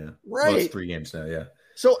edge. Yeah, right. Well, it's 3 games now. Yeah.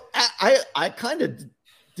 So I kind of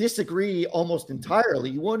disagree almost entirely.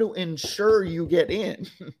 You want to ensure you get in.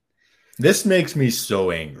 This makes me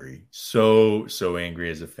so angry, so angry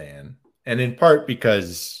as a fan, and in part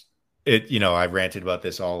because I ranted about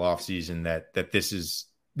this all off season that this is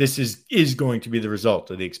going to be the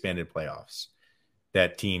result of the expanded playoffs.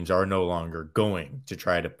 That teams are no longer going to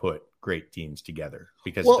try to put great teams together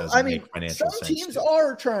because it doesn't make financial sense. Some teams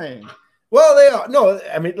are trying. Well, they are. No,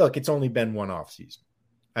 I mean, look, it's only been one off season.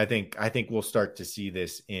 I think we'll start to see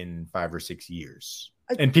this in 5 or 6 years,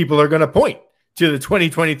 and people are going to point to the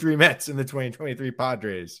 2023 Mets and the 2023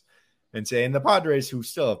 Padres and say, and the Padres, who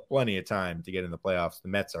still have plenty of time to get in the playoffs, the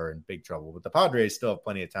Mets are in big trouble, but the Padres still have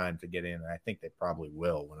plenty of time to get in, and I think they probably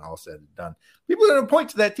will when all said and done. People are going to point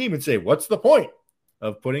to that team and say, what's the point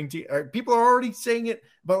of putting people are already saying it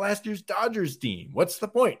about last year's Dodgers team. What's the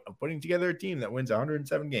point of putting together a team that wins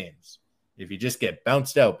 107 games if you just get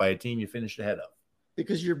bounced out by a team you finished ahead of?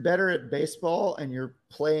 Because you're better at baseball and you're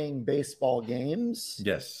playing baseball games.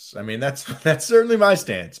 Yes, I mean that's certainly my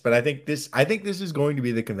stance. But I think this is going to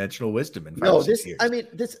be the conventional wisdom in 5 or 6 years. I mean,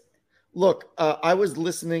 look, I was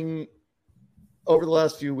listening over the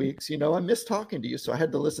last few weeks. I miss talking to you, so I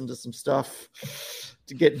had to listen to some stuff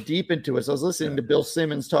to get deep into it. So I was listening to Bill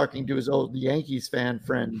Simmons talking to his old Yankees fan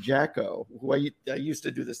friend Jacko, who I used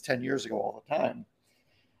to do this 10 years ago all the time.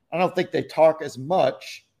 I don't think they talk as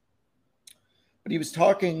much. But he was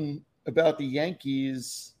talking about the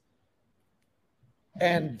Yankees,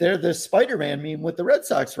 and they're the Spider-Man meme with the Red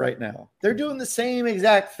Sox right now. They're doing the same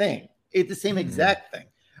exact thing. Exact thing.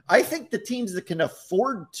 I think the teams that can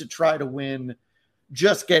afford to try to win,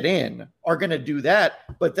 just get in, are going to do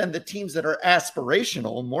that. But then the teams that are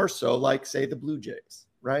aspirational, more so, like, say, the Blue Jays,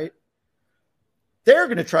 right? They're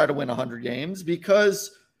going to try to win 100 games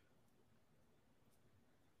because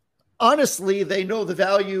honestly, they know the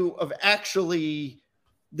value of actually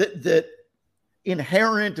the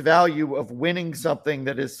inherent value of winning something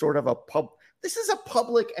that is sort of this is a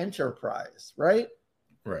public enterprise, right?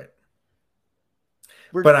 Right.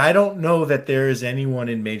 But I don't know that there is anyone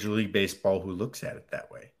in Major League Baseball who looks at it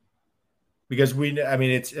that way. Because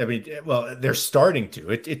they're starting to.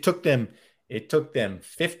 It took them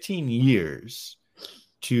 15 years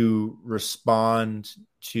to respond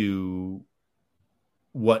to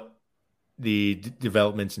what the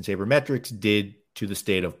developments in sabermetrics did to the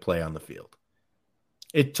state of play on the field.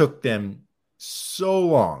 It took them so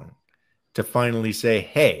long to finally say,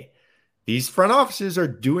 hey, these front offices are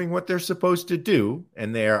doing what they're supposed to do,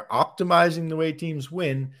 and they are optimizing the way teams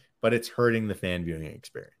win, but it's hurting the fan viewing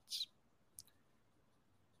experience.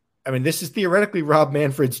 I mean, this is theoretically Rob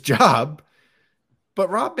Manfred's job, but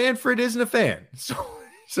Rob Manfred isn't a fan.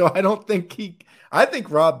 So I think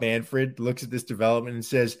Rob Manfred looks at this development and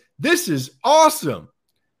says, this is awesome.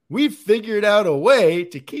 We've figured out a way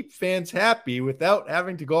to keep fans happy without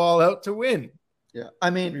having to go all out to win. Yeah.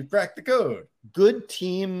 I mean, we cracked the code. Good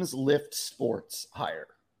teams lift sports higher.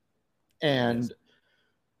 And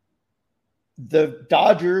the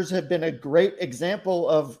Dodgers have been a great example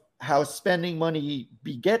of how spending money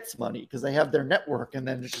begets money, because they have their network and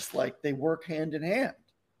then it's just like they work hand in hand,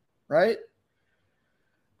 right?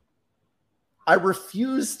 I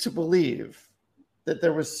refuse to believe that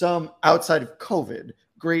there was some, outside of COVID,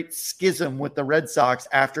 great schism with the Red Sox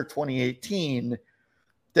after 2018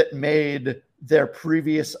 that made their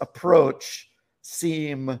previous approach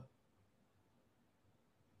seem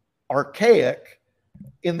archaic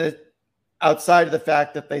outside of the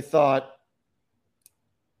fact that they thought,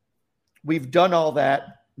 we've done all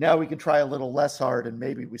that, now we can try a little less hard and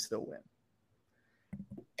maybe we still win.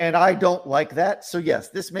 And I don't like that. So yes,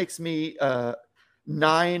 this makes me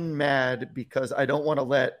 9 mad because I don't want to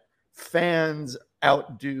let fans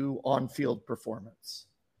outdo on-field performance.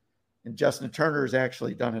 And Justin Turner has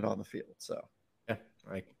actually done it on the field. So yeah,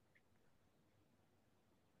 I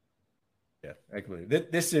agree.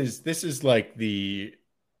 This is like the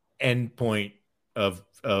end point of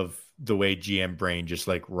the way GM brain just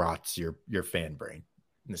like rots your fan brain.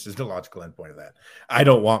 This is the logical endpoint of that. I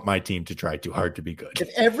don't want my team to try too hard to be good. If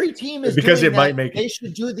every team is because doing it might that, make they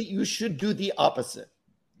should do the. You should do the opposite.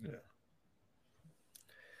 Yeah.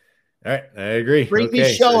 All right, I agree. Bring me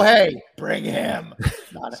Shohei. Bring him.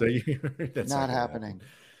 That's not happening.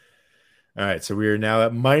 All right, so we are now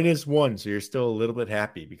at -1. So you're still a little bit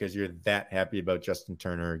happy because you're that happy about Justin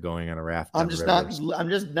Turner going on a raft. I'm just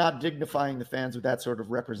not dignifying the fans with that sort of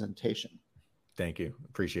representation. Thank you.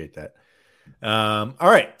 Appreciate that. All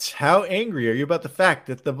right. How angry are you about the fact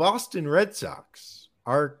that the Boston Red Sox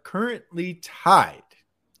are currently tied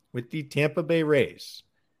with the Tampa Bay Rays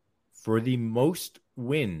for the most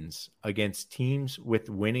wins against teams with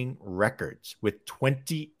winning records with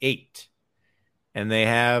 28? And they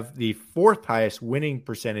have the 4th highest winning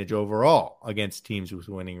percentage overall against teams with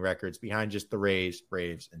winning records behind just the Rays,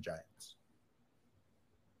 Braves, and Giants.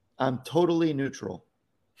 I'm totally neutral.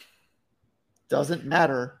 Doesn't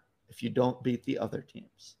matter if you don't beat the other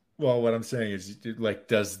teams. Well, what I'm saying is, like,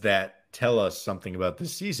 does that tell us something about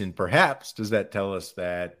this season? Perhaps. Does that tell us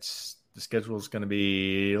that the schedule is going to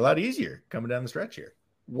be a lot easier coming down the stretch here?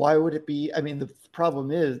 Why would it be? I mean, the problem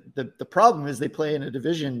is they play in a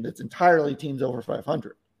division that's entirely teams over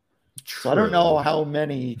 500. True. So I don't know how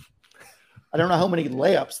many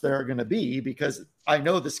layups there are going to be, because I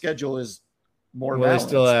know the schedule is more balanced. They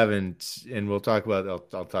still haven't, and I'll talk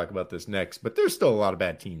about this next, but there's still a lot of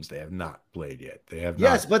bad teams they have not played yet. They have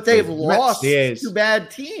but they've lost to bad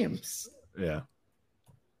teams. Yeah.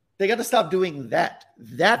 They got to stop doing that.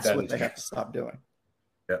 That's what they have to stop doing.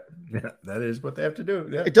 Yeah, that is what they have to do.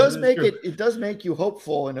 Yeah, it does make you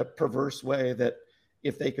hopeful in a perverse way that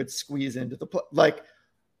if they could squeeze into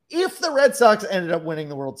if the Red Sox ended up winning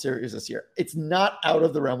the World Series this year, it's not out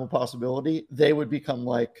of the realm of possibility they would become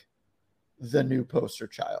like the new poster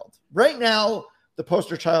child. Right now, the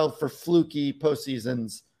poster child for fluky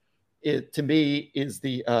postseasons, to me, is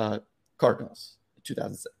the Cardinals,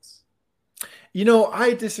 2006.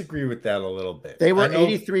 I disagree with that a little bit. They were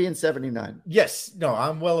 83 and 79. Yes. No,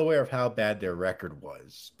 I'm well aware of how bad their record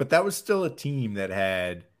was, but that was still a team that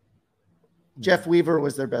had Jeff Weaver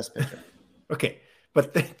was their best pitcher. Okay.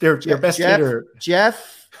 But their best hitter.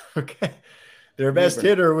 Okay. Their best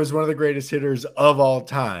hitter was one of the greatest hitters of all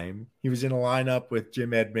time. He was in a lineup with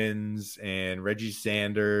Jim Edmonds and Reggie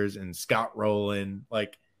Sanders and Scott Rowland.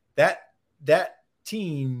 Like that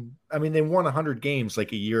team, I mean, they won 100 games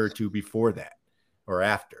like a year or two before that or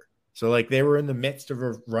after. So like they were in the midst of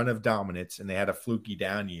a run of dominance and they had a fluky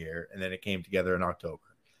down year and then it came together in October.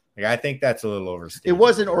 Like I think that's a little overstated. It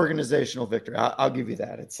was an organizational victory. I'll give you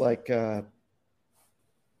that. It's like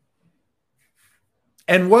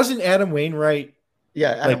and wasn't Adam Wainwright?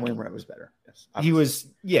 Yeah, Adam Wainwright was better. Yes, obviously. He was.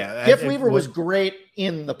 Yeah, Jeff Weaver was great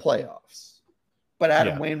in the playoffs, but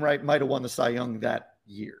Adam Wainwright might have won the Cy Young that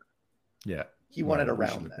year. Yeah, he won it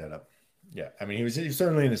around that. Up. Yeah, I mean, he was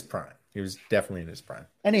certainly in his prime. He was definitely in his prime.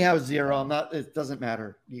 Anyhow, 0. It doesn't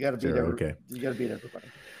matter. You got to beat okay. You got to beat everybody.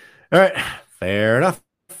 All right, fair enough.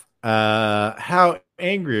 How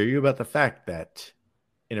angry are you about the fact that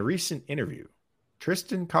in a recent interview,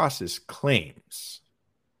 Tristan Casas claims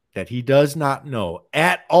that he does not know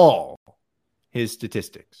at all his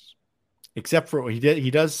statistics, except for what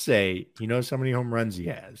he does say he knows how many home runs he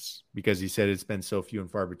has because he said it's been so few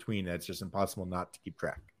and far between that it's just impossible not to keep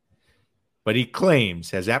track. But he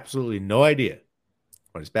claims has absolutely no idea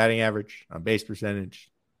what his batting average, on base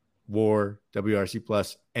percentage, WAR, WRC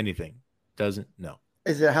plus, anything. Doesn't know.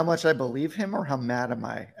 Is it how much I believe him or how mad am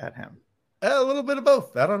I at him? A little bit of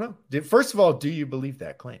both. I don't know. First of all, do you believe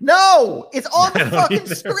that claim? No, it's on the fucking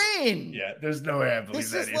screen. Yeah, there's no way I believe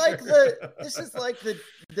this is like the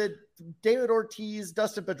David Ortiz,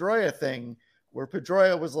 Dustin Pedroia thing, where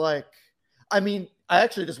Pedroia was like, I mean,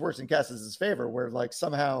 this works in Casas' favor, where like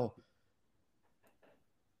somehow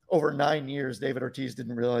over 9 years, David Ortiz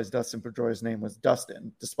didn't realize Dustin Pedroia's name was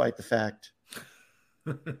Dustin, despite the fact.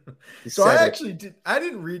 So I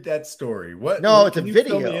didn't read that story. What? No, it's a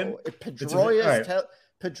video.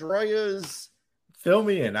 Pedroia's. Fill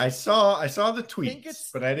me in. I saw the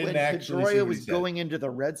tweets, but I didn't actually. Pedroia was going into the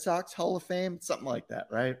Red Sox Hall of Fame, something like that,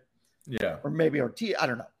 right? Yeah, or maybe Ortiz. I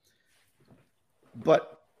don't know.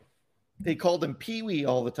 But they called him Pee Wee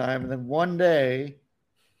all the time, and then one day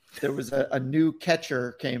there was a new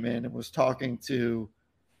catcher came in and was talking to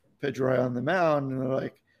Pedroia on the mound, and they're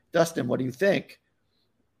like, "Dustin, what do you think?"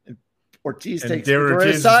 Ortiz takes Pedroia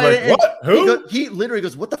aside. Like, what? Who? He literally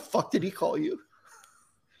goes, "What the fuck did he call you?"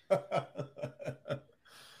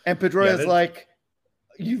 And Pedroia's like,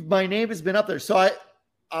 my name has been up there. So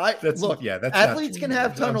athletes can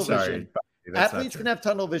have tunnel vision. Athletes can have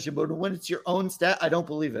tunnel vision, but when it's your own stat, I don't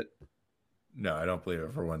believe it. No, I don't believe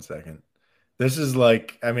it for 1 second. This is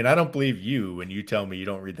like, I mean, I don't believe you when you tell me you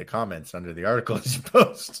don't read the comments under the articles you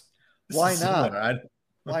post. Why not?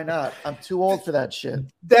 Why not? I'm too old for that shit.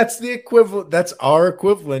 That's the equivalent. That's our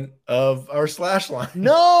equivalent of our slash line.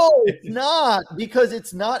 No, it's not, because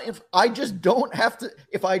it's not. If I just don't have to,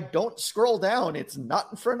 if I don't scroll down, it's not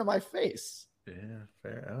in front of my face. Yeah,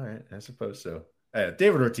 fair. All right, I suppose so.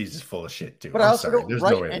 David Ortiz is full of shit too. But I also don't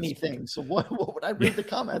write anything. So what would I read the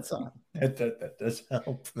comments on? That does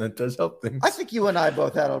help. That does help things. I think you and I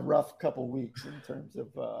both had a rough couple weeks in terms of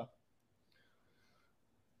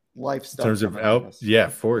life stuff. In terms of help, yeah,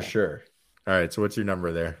 for sure. All right, so what's your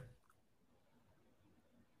number there?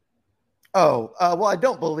 Oh, well, I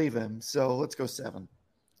don't believe him, so let's go 7.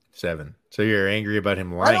 7. So you're angry about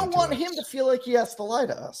him lying? I don't want him to feel like he has to lie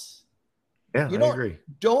to us. Yeah, I agree.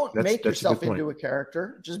 Don't make yourself into a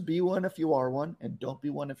character. Just be one if you are one, and don't be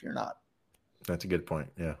one if you're not. That's a good point.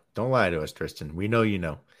 Yeah. Don't lie to us, Tristan. We know you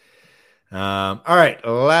know. All right.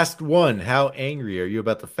 Last one. How angry are you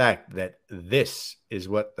about the fact that this is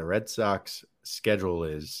what the Red Sox schedule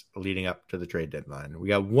is leading up to the trade deadline? We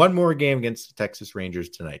got one more game against the Texas Rangers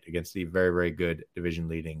tonight, against the very, very good division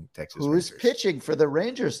leading Texas Rangers. Rangers. Pitching for the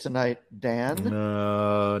Rangers tonight, Dan?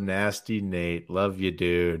 No, nasty Nate. Love you,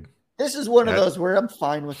 dude. This is one of those where I'm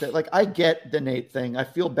fine with it. Like, I get the Nate thing. I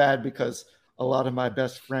feel bad because a lot of my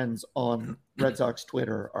best friends on Red Sox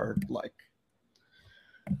Twitter are like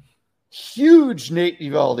huge Nate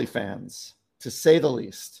Eovaldi fans, to say the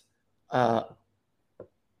least. But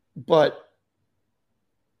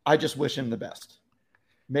I just wish him the best.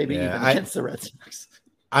 Maybe even against the Red Sox.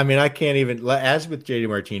 I mean, I can't even, as with JD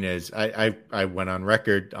Martinez, I went on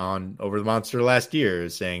record on Over the Monster last year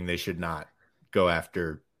saying they should not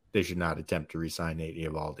attempt to re-sign Nate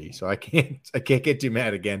Eovaldi. So I can't get too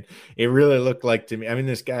mad again. It really looked like to me, I mean,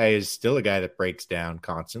 this guy is still a guy that breaks down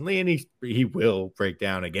constantly, and he will break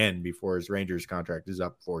down again before his Rangers contract is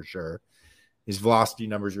up for sure. His velocity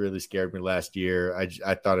numbers really scared me last year.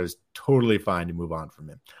 I thought it was totally fine to move on from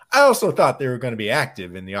him. I also thought they were going to be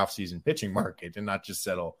active in the offseason pitching market and not just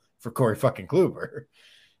settle for Corey fucking Kluber.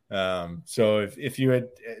 So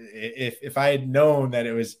if I had known that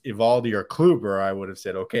it was Eovaldi or Kluber, I would have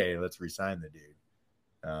said, okay, let's re-sign the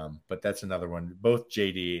dude. But that's another one. Both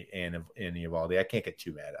JD and Eovaldi, I can't get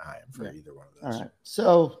too mad at him for either one of those. All right.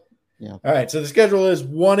 So, yeah. All right. So the schedule is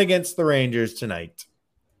 1 against the Rangers tonight.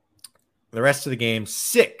 The rest of the game,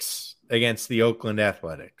 6 against the Oakland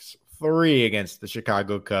Athletics, 3 against the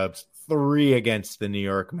Chicago Cubs, 3 against the New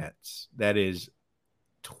York Mets. That is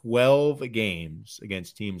 12 games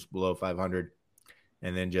against teams below 500,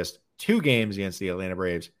 and then just 2 games against the Atlanta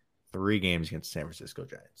Braves, 3 games against San Francisco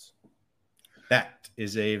Giants. That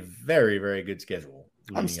is a very, very good schedule.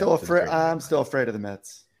 I'm still afraid of the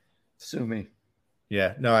Mets. Sue me.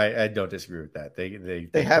 Yeah, no, I don't disagree with that.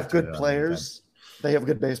 They have good players. They have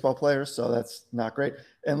good baseball players, so that's not great.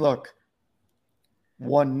 And look,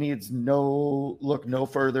 one needs look no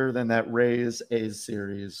further than that Rays-A's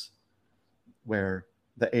series where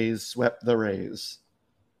the A's swept the Rays,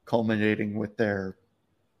 culminating with their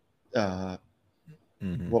what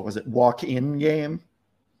was it, walk-in game?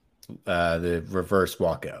 The reverse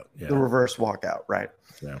walkout. Yeah. The reverse walkout, right?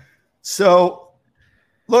 Yeah. So,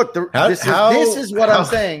 look, this is what I'm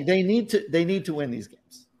saying. They need to win these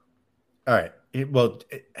games. All right.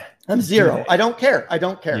 I'm 0. I don't care. You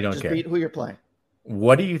don't Just care. beat who you're playing.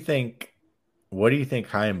 What do you think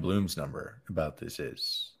Chaim Bloom's number about this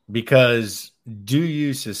is? Because do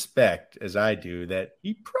you suspect, as I do, that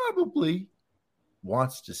he probably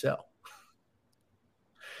wants to sell?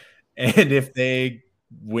 And if they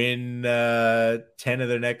win 10 of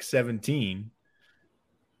their next 17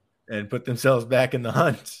 and put themselves back in the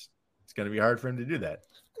hunt, it's going to be hard for him to do that.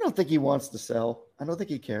 I don't think he wants to sell. I don't think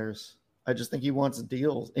he cares. I just think he wants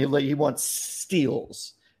deals. He wants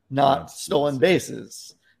steals, not stolen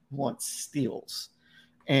bases. He wants steals.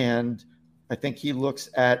 And I think he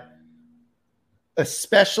looks at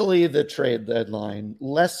especially the trade deadline,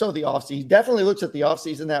 less so the offseason. He definitely looks at the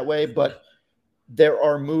offseason that way, but there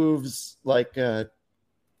are moves like, you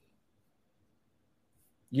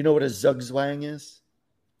know what a zugzwang is?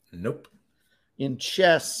 Nope. In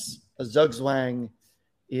chess, a zugzwang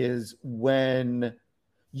is when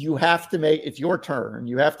you have to make, it's your turn,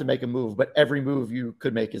 you have to make a move, but every move you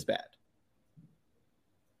could make is bad.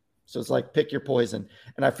 So it's like pick your poison.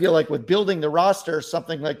 And I feel like with building the roster,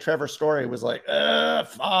 something like Trevor Story was like,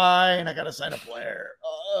 fine, I got to sign a player.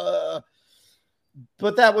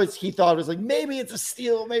 But he thought it was like, maybe it's a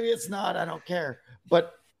steal, maybe it's not, I don't care.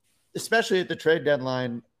 But especially at the trade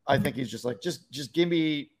deadline, I think he's just like, just give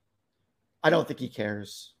me, I don't think he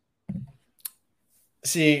cares.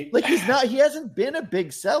 See, like he hasn't been a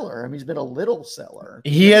big seller. I mean, he's been a little seller.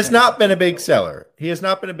 He has not been a big seller. He has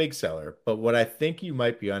not been a big seller. But what I think you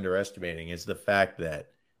might be underestimating is the fact that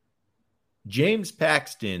James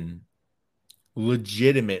Paxton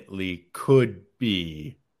legitimately could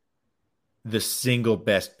be the single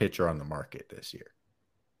best pitcher on the market this year.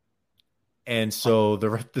 And so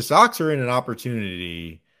the Sox are in an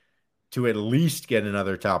opportunity to at least get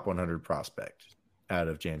another top 100 prospect out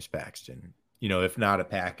of James Paxton, if not a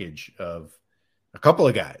package of a couple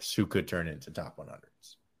of guys who could turn into top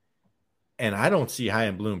 100s. And I don't see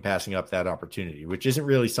Chaim Bloom passing up that opportunity, which isn't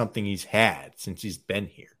really something he's had since he's been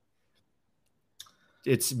here.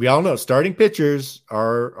 We all know starting pitchers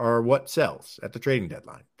are what sells at the trading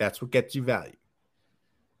deadline. That's what gets you value.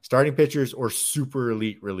 Starting pitchers or super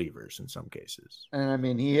elite relievers in some cases. And I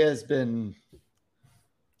mean, he has been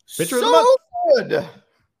pitcher so good.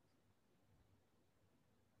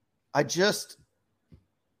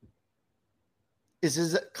 Is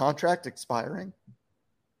his contract expiring?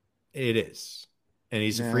 It is. And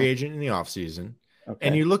he's a free agent in the offseason. Okay.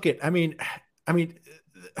 And you look at, I mean,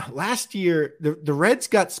 last year, the Reds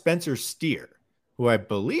got Spencer Steer, who I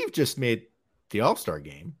believe just made the All-Star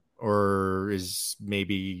game or is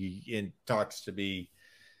maybe in talks to be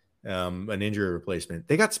an injury replacement.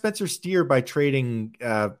 They got Spencer Steer by trading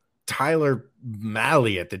Tyler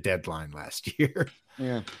Mahle at the deadline last year.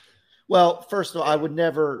 Yeah. Well, first of all, I would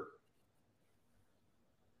never.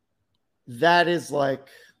 That is like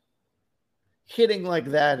hitting like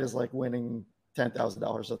that is like winning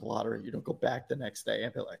 $10,000 at the lottery. You don't go back the next day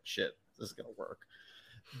and be like, shit, this is going to work.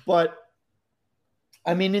 But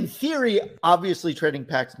I mean, in theory, obviously trading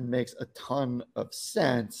Paxton makes a ton of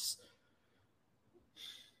sense.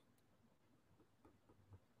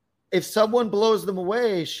 If someone blows them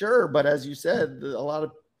away, sure. But as you said,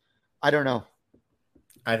 I don't know.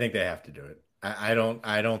 I think they have to do it. I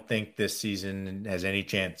don't think this season has any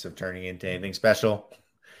chance of turning into anything special.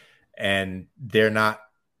 And they're not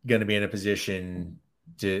going to be in a position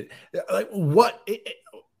to what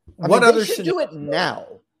other should do it now.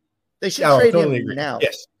 They should trade him now.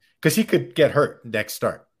 Yes, because he could get hurt next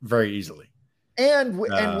start very easily. And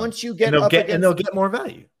once you get they'll get more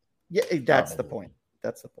value. Yeah, that's the point.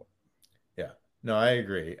 That's the point. Yeah, no, I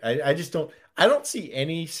agree. I just don't. I don't see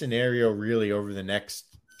any scenario really over the next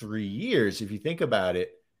 3 years, if you think about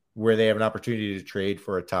it, where they have an opportunity to trade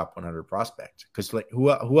for a top 100 prospect. Because like who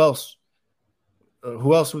else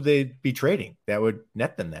would they be trading that would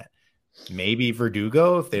net them that? Maybe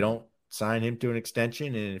Verdugo if they don't sign him to an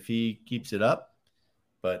extension and if he keeps it up.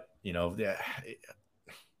 But you have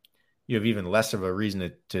even less of a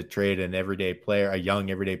reason to trade an everyday player, a young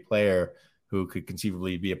everyday player who could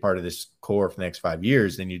conceivably be a part of this core for the next 5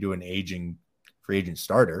 years than you do an aging free agent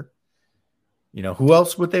starter. Who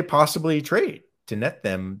else would they possibly trade to net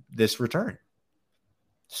them this return?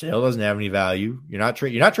 Sale doesn't have any value. You're not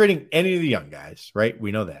trading any of the young guys, right?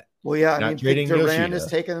 We know that. Well, yeah, I mean, Duran has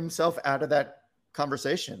taken himself out of that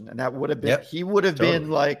conversation, and that would have been he would have been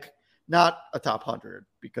like not a top 100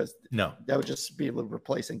 because that would just be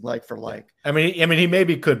replacing like for like. I mean, he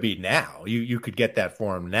maybe could be now. You could get that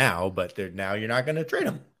for him now, but now you're not going to trade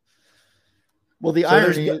him. Well, the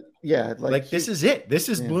irony, this is it. This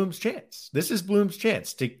is Bloom's chance. This is Bloom's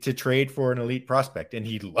chance to trade for an elite prospect, and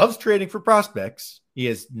he loves trading for prospects. He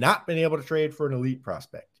has not been able to trade for an elite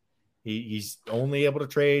prospect. He's only able to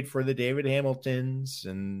trade for the David Hamiltons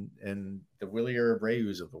and the Willie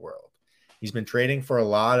Abreu's of the world. He's been trading for a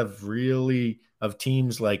lot of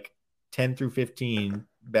teams like 10 through 15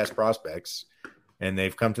 best prospects, and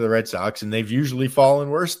they've come to the Red Sox, and they've usually fallen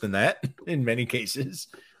worse than that in many cases.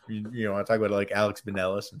 I talk about like Alex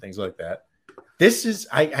Binelas and things like that. This is,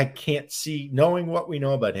 I can't see, knowing what we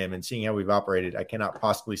know about him and seeing how we've operated, I cannot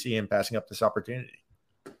possibly see him passing up this opportunity.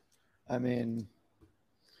 I mean,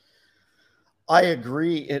 I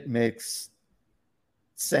agree. It makes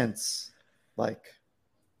sense, like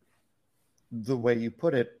the way you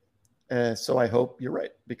put it. So I hope you're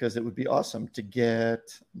right, because it would be awesome to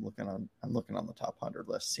get, I'm looking on the top 100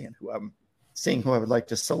 list, seeing who I would like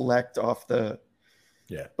to select off the,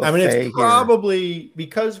 I mean, it's probably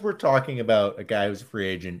because we're talking about a guy who's a free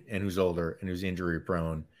agent and who's older and who's injury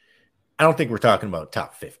prone. I don't think we're talking about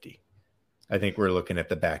top 50. I think we're looking at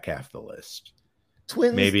the back half of the list.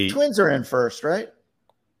 Twins are in first, right?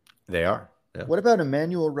 They are. Yeah. What about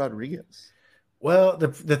Emmanuel Rodriguez? Well, the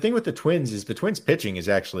thing with the Twins is the Twins pitching is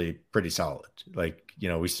actually pretty solid. Like,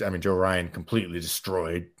 Joe Ryan completely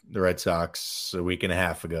destroyed the Red Sox a week and a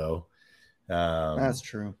half ago. That's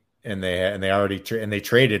true. And they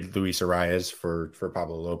traded Luis Arias for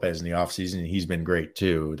Pablo Lopez in the offseason, and he's been great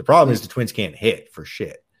too. The problem is the Twins can't hit for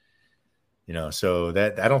shit. So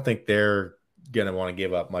that I don't think they're going to want to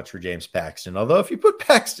give up much for James Paxton. Although if you put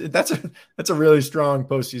Paxton, that's a really strong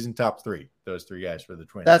postseason top three. Those three guys for the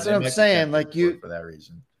Twins. That's what I'm saying. Like for that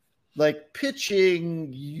reason, like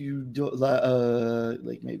pitching, you do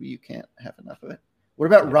like maybe you can't have enough of it. What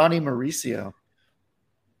about Ronnie Mauricio?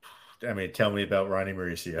 I mean, tell me about Ronnie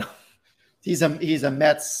Mauricio. He's a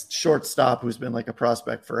Mets shortstop who's been like a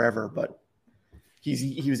prospect forever, but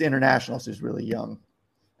he was international, so he's really young.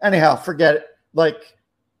 Anyhow, forget it. Like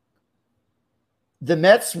the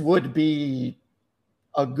Mets would be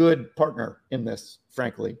a good partner in this,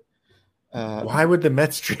 frankly. Why would the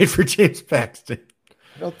Mets trade for James Paxton?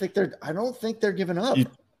 I don't think they're giving up.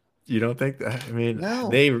 You don't think that? I mean, no.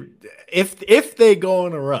 If they go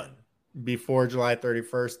on a run before July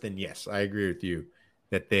 31st, then yes, I agree with you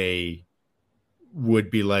that they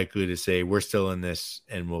would be likely to say we're still in this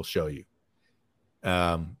and we'll show you.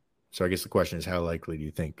 So I guess the question is, how likely do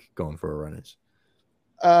you think going for a run is?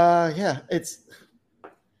 Yeah,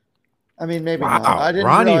 maybe wow. not. I didn't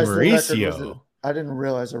Ronnie realize Mauricio. I didn't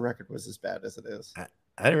realize the record was as bad as it is.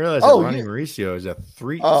 I didn't realize that Ronnie Mauricio is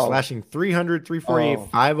slashing 300,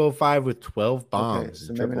 348, 505 with 12 bombs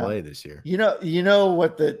in AAA this year. You know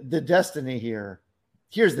what the destiny here?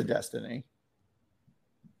 Here's the destiny.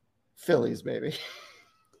 Phillies, baby.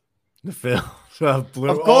 The Phillies. Of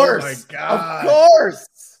course. Oh my God. Of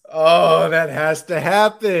course. Oh, that has to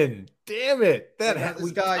happen. Damn it.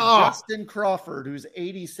 This guy, Justin Crawford, who's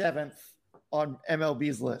 87th on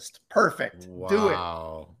MLB's list. Perfect. Wow. Do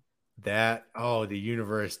it. The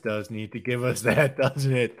universe does need to give us that,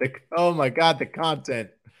 doesn't it? Oh my God, the content.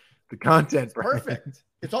 It's perfect.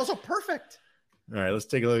 It's also perfect. All right, let's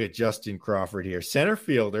take a look at Justin Crawford here. Center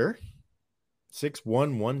fielder, 6'1",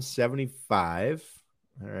 175.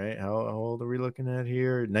 All right, how old are we looking at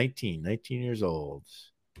here? 19 years old.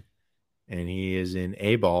 And he is in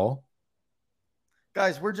A-ball.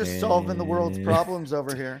 Guys, we're just solving the world's problems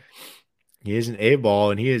over here. He is an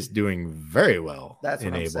A-ball, and he is doing very well. That's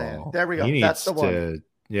what I'm A-ball. saying. There we go. That's the one.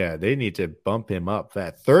 Yeah, they need to bump him up.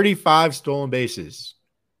 That 35 stolen bases.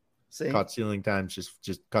 See, caught stealing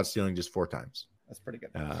just 4 times. That's pretty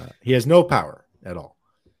good. He has no power at all.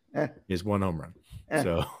 He has 1 home run.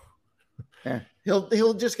 So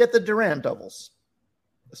he'll just get the Durant doubles.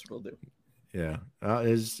 That's what he'll do. Yeah,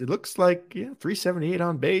 it looks like 378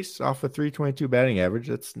 on base off a 322 batting average.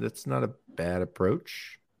 That's not a bad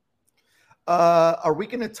approach. Are we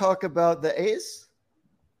going to talk about the A's?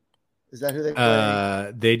 Is that who they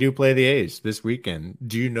play? They do play the A's this weekend.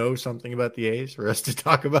 Do you know something about the A's for us to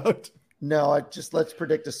talk about? No, let's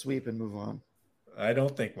predict a sweep and move on. I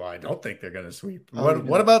don't think they're going to sweep.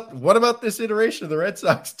 What about this iteration of the Red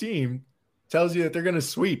Sox team tells you that they're going to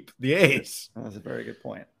sweep the A's? That's a very good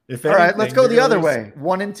point. All right, let's go the other way.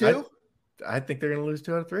 1 and 2. I think they're going to lose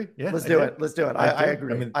 2 out of 3. Yeah, let's do it. I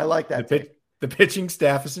agree. I like that. The pitching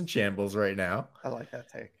staff is in shambles right now. I like that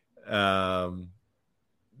take.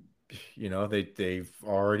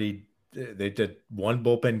 They did 1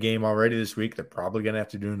 bullpen game already this week. They're probably going to have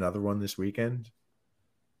to do another one this weekend.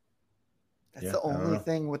 That's the only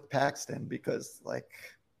thing with Paxton, because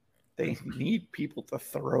they need people to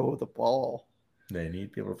throw the ball. They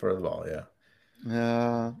need people to throw the ball. Yeah.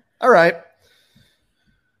 All right.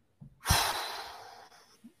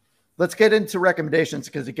 Let's get into recommendations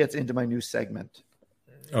because it gets into my new segment.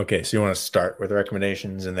 Okay, so you want to start with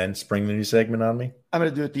recommendations and then spring the new segment on me? I'm going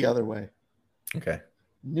to do it the other way. Okay.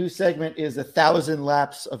 New segment is 1,000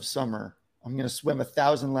 laps of summer. I'm going to swim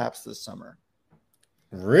 1,000 laps this summer.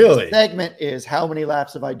 Really? The segment is how many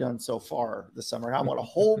laps have I done so far this summer? I want to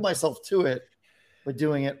hold myself to it by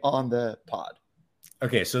doing it on the pod.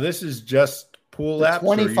 Okay, so this is just pool laps?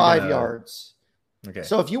 25 yards. Okay.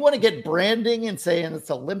 So if you want to get branding and saying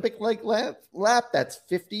it's Olympic-like lap, that's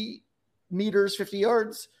 50 meters, 50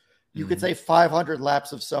 yards. You could say 500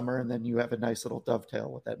 laps of summer, and then you have a nice little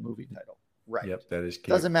dovetail with that movie title. Right. Yep, that is cute.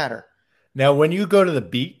 Doesn't matter. Now, when you go to the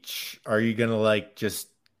beach, are you going to just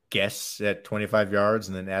guess at 25 yards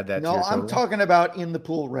and then add that to your total? I'm talking about in the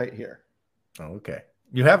pool right here. Oh, okay.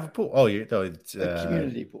 You have a pool. Oh, it's a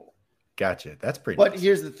community pool. Gotcha. That's pretty But nice.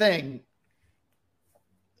 Here's the thing.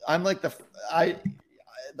 I'm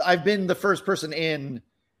I've been the first person in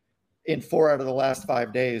 4 out of the last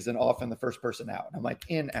 5 days, and often the first person out. I'm like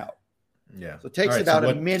in, out. Yeah. So it takes about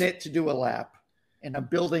a minute to do a lap, and I'm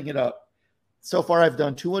building it up. So far, I've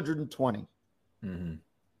done 220. Mm-hmm.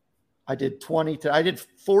 I did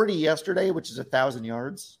 40 yesterday, which is 1,000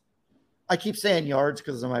 yards. I keep saying yards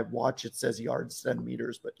because on my watch it says yards,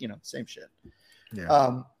 centimeters, but same shit.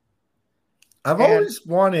 Yeah. I've always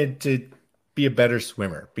wanted to be a better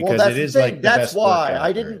swimmer because it is that's why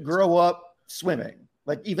I didn't grow up swimming.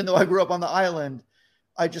 Like, even though I grew up on the island,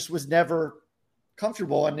 I just was never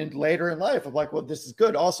comfortable. And then later in life, I'm like, well, this is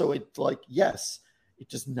good. Also, it's like, yes, it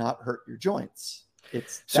does not hurt your joints.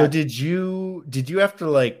 So did you have to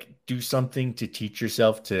like do something to teach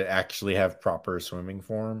yourself to actually have proper swimming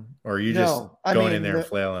form, or are you just going in there and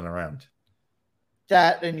flailing around?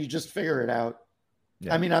 That, and you just figure it out.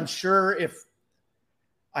 Yeah. I mean, I'm sure if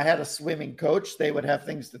I had a swimming coach, they would have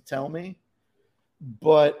things to tell me,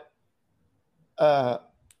 but you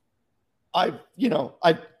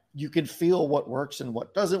can feel what works and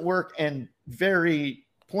what doesn't work. And very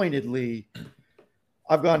pointedly,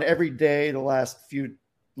 I've gone every day the last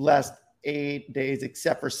 8 days,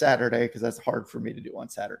 except for Saturday, because that's hard for me to do on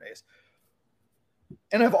Saturdays.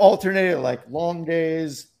 And I've alternated like long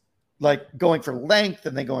days, like going for length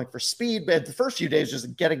and then going for speed. But the first few days,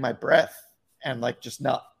 just getting my breath and like just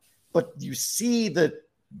not. But you see the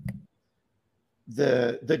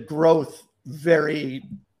growth very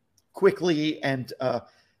quickly, and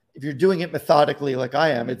if you're doing it methodically like I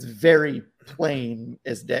am, it's very plain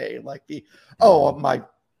as day. Like my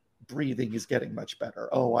breathing is getting much better.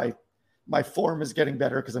 My form is getting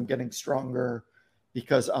better because I'm getting stronger,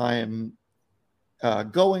 because I'm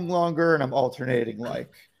going longer, and I'm alternating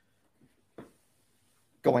like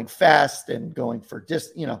going fast and going for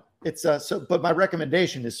it's but my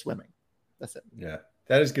recommendation is swimming. That's it. Yeah,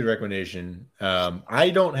 that is a good recommendation.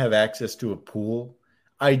 I don't have access to a pool.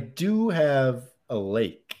 I do have a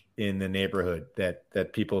lake in the neighborhood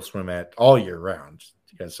that people swim at all year round,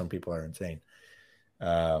 because some people are insane.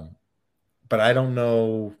 But I don't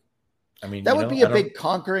know. I mean, that would be a big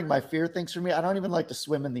conquering my fear things for me. I don't even like to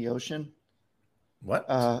swim in the ocean. What?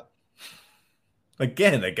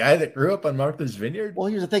 Again, a guy that grew up on Martha's Vineyard. Well,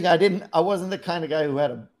 here's the thing. I wasn't the kind of guy who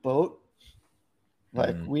had a boat.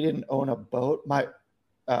 Like we didn't own a boat. My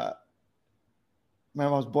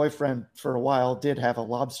mom's boyfriend for a while did have a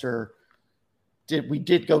lobster. We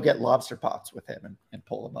did go get lobster pots with him and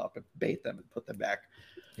pull them up and bait them and put them back.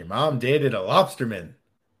 Your mom dated a lobsterman.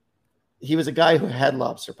 He was a guy who had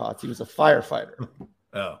lobster pots. He was a firefighter.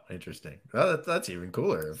 Oh, interesting. Well, that's even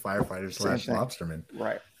cooler. A firefighter / lobsterman.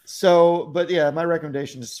 Right. So, but yeah, my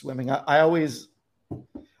recommendation is swimming.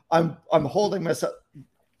 I'm holding myself.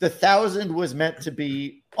 The 1,000 was meant to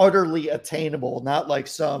be utterly attainable, not like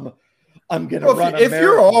I'm going to run. If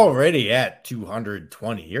you're already at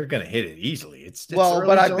 220, you're going to hit it easily. It's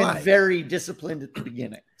but I've been very disciplined at the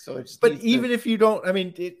beginning. So it's, but even if you don't, I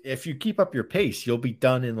mean, if you keep up your pace, you'll be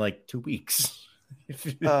done in like 2 weeks.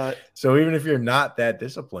 So even if you're not that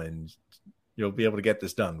disciplined, you'll be able to get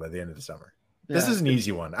this done by the end of the summer. Yeah. This is an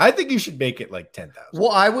easy one. I think you should make it like 10,000.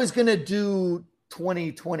 Well, I was going to do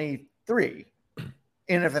 2023.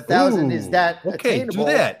 And if 1,000 is that attainable,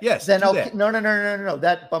 do that. Yes. Then no.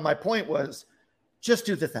 But my point was just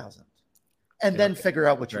do the 1,000 and then figure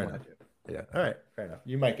out what you want to do. Yeah. All right. Fair enough.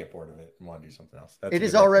 You might get bored of it and want to do something else. It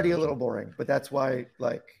is already a little boring, but that's why,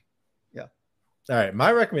 yeah. All right.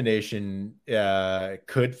 My recommendation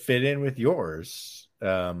could fit in with yours.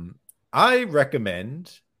 I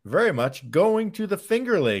recommend very much going to the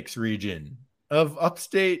Finger Lakes region of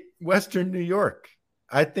upstate Western New York.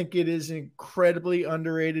 I think it is an incredibly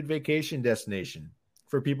underrated vacation destination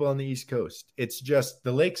for people on the East Coast. It's just,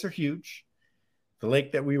 the lakes are huge. The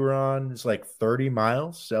lake that we were on is like 30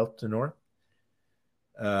 miles south to north.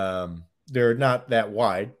 They're not that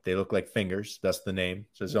wide. They look like fingers. That's the name.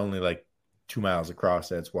 So it's only like 2 miles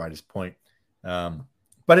across at its widest point.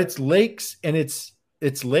 But it's lakes, and it's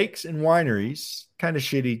lakes and wineries, kind of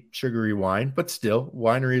shitty, sugary wine, but still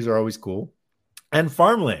wineries are always cool, and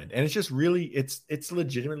farmland. And it's just really, it's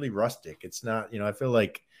legitimately rustic. It's not, I feel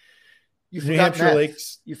like you New Hampshire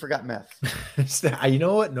lakes. You forgot meth. You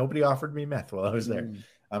know what? Nobody offered me meth while I was there.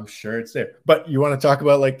 I'm sure it's there. But you want to talk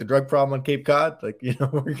about like the drug problem on Cape Cod? Like,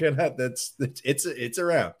 we're gonna it's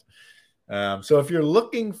around. So if you're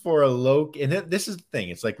looking for a and this is the thing,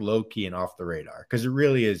 it's like low key and off the radar, because it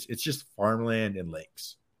really is. It's just farmland and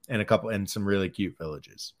lakes and some really cute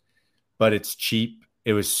villages, but it's cheap.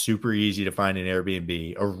 It was super easy to find an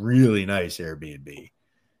Airbnb, a really nice Airbnb.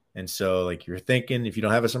 And so like you're thinking, if you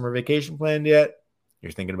don't have a summer vacation planned yet,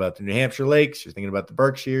 you're thinking about the New Hampshire lakes, you're thinking about the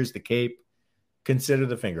Berkshires, the Cape, consider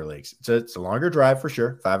the Finger Lakes. It's a longer drive for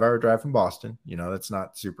sure. 5-hour drive from Boston. That's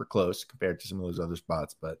not super close compared to some of those other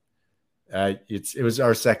spots, but it was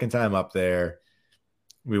our second time up there.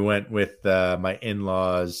 We went with my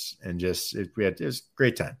in-laws, and it was a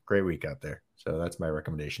great time, great week out there. So that's my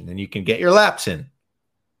recommendation. And you can get your laps in.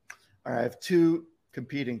 All right, I have two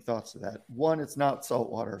competing thoughts to that. One, it's not salt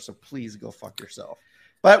water, so please go fuck yourself.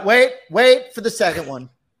 But wait for the second one.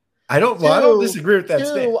 I don't disagree with that Two,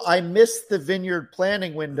 stance. I missed the vineyard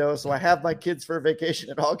planning window, so I have my kids for a vacation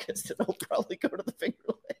in August, and I'll probably go to the Finger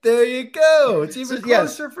Lakes. There you go. It's even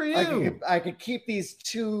closer for you. I could keep these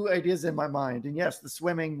two ideas in my mind, and yes, the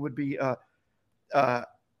swimming would be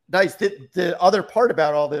nice. The other part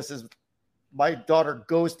about all this is my daughter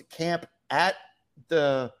goes to camp at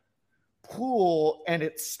the pool, and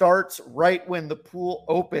it starts right when the pool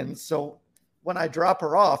opens. So when I drop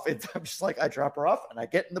her off, I'm just like, I drop her off and I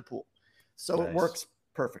get in the pool. So It works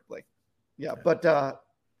perfectly. Yeah. But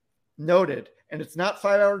noted. And it's not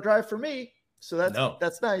 5-hour drive for me. So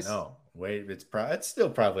that's nice. No, wait, it's still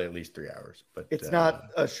probably at least 3 hours, but it's not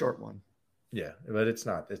a short one. Yeah, but it's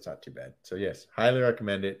not too bad. So yes, highly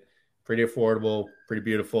recommend it. Pretty affordable, pretty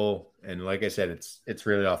beautiful. And like I said, it's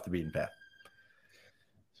really off the beaten path.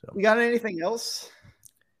 So we got anything else?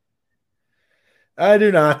 I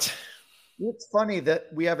do not. It's funny that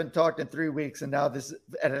we haven't talked in 3 weeks, and now this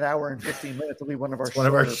at an hour and 15 minutes will be one of our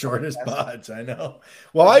shortest pods. I know.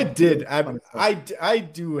 Well, I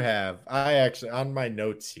actually on my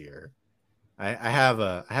notes here, I have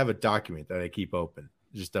a document that I keep open,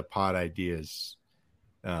 just a pod ideas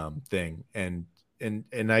thing, and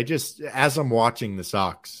I just, as I'm watching the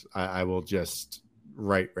Sox, I will just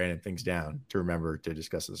write random things down to remember to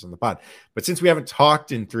discuss this on the pod. But since we haven't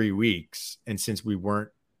talked in 3 weeks, and since we weren't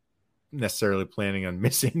necessarily planning on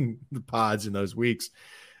missing the pods in those weeks,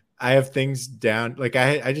 I have things down. Like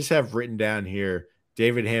I just have written down here,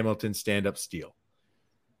 David Hamilton stand-up steal.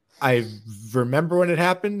 I remember when it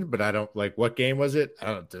happened, but I don't like, what game was it? I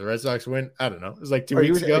don't know. Did the Red Sox win? I don't know. It was like 2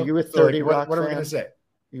 weeks ago. Are you a 30 Rock what fan? are we going to say?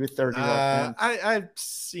 You a 30 Rock fan? I've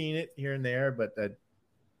seen it here and there, but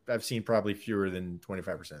I've seen probably fewer than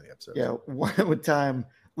 25% of the episodes. Yeah. One time,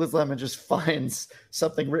 Liz Lemon just finds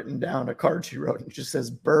something written down, a card she wrote, and it just says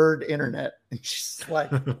bird internet. And she's like,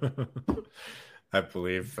 I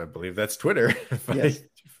believe that's Twitter. Yes.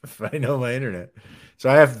 If I know my internet. So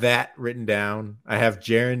I have that written down. I have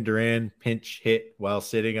Jarren Duran pinch hit while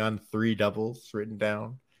sitting on 3 doubles written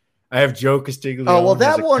down. I have Joe Castiglione. Oh, well,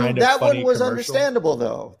 that one was commercial. Understandable,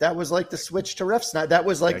 though. That was like the switch to ref snap. That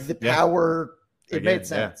was like the power. It made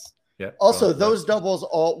sense. Yeah. Also, those doubles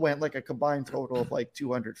all went like a combined total of like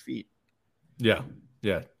 200 feet. Yeah.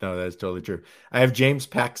 Yeah. No, that's totally true. I have James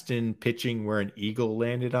Paxton pitching where an eagle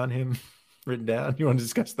landed on him written down. You want to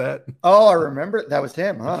discuss that? Oh, I remember. That was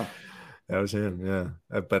him, huh? That was him.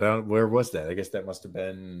 Yeah. But where was that? I guess that must have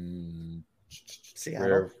been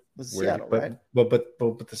Seattle. Seattle, right? But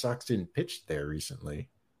the Sox didn't pitch there recently.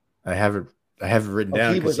 I have it written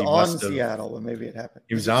down. He was on Seattle, and maybe it happened.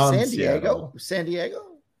 He was on San Diego. Seattle. San Diego?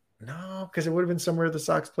 No, because it would have been somewhere the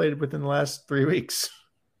Sox played within the last 3 weeks.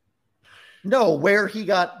 No, where he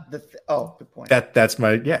got the. Good point. That's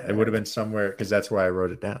my It would have been somewhere because that's where I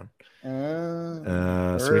wrote it down.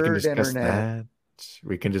 So we can discuss that.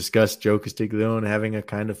 We can discuss Joe Castiglione having a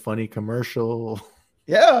kind of funny commercial.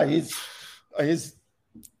 Yeah, he's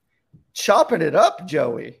chopping it up,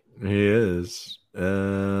 Joey. He is.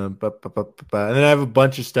 And then I have a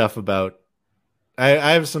bunch of stuff about.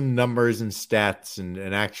 I have some numbers and stats and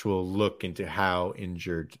an actual look into how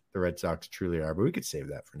injured the Red Sox truly are, but we could save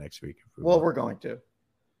that for next week. We're going to.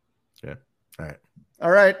 Yeah.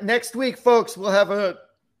 All right. Next week, folks, we'll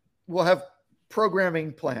have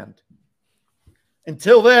programming planned.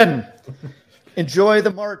 Until then, enjoy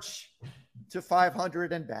the march to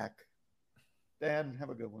 500 and back. Dan,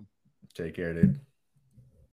 have a good one. Take care, dude.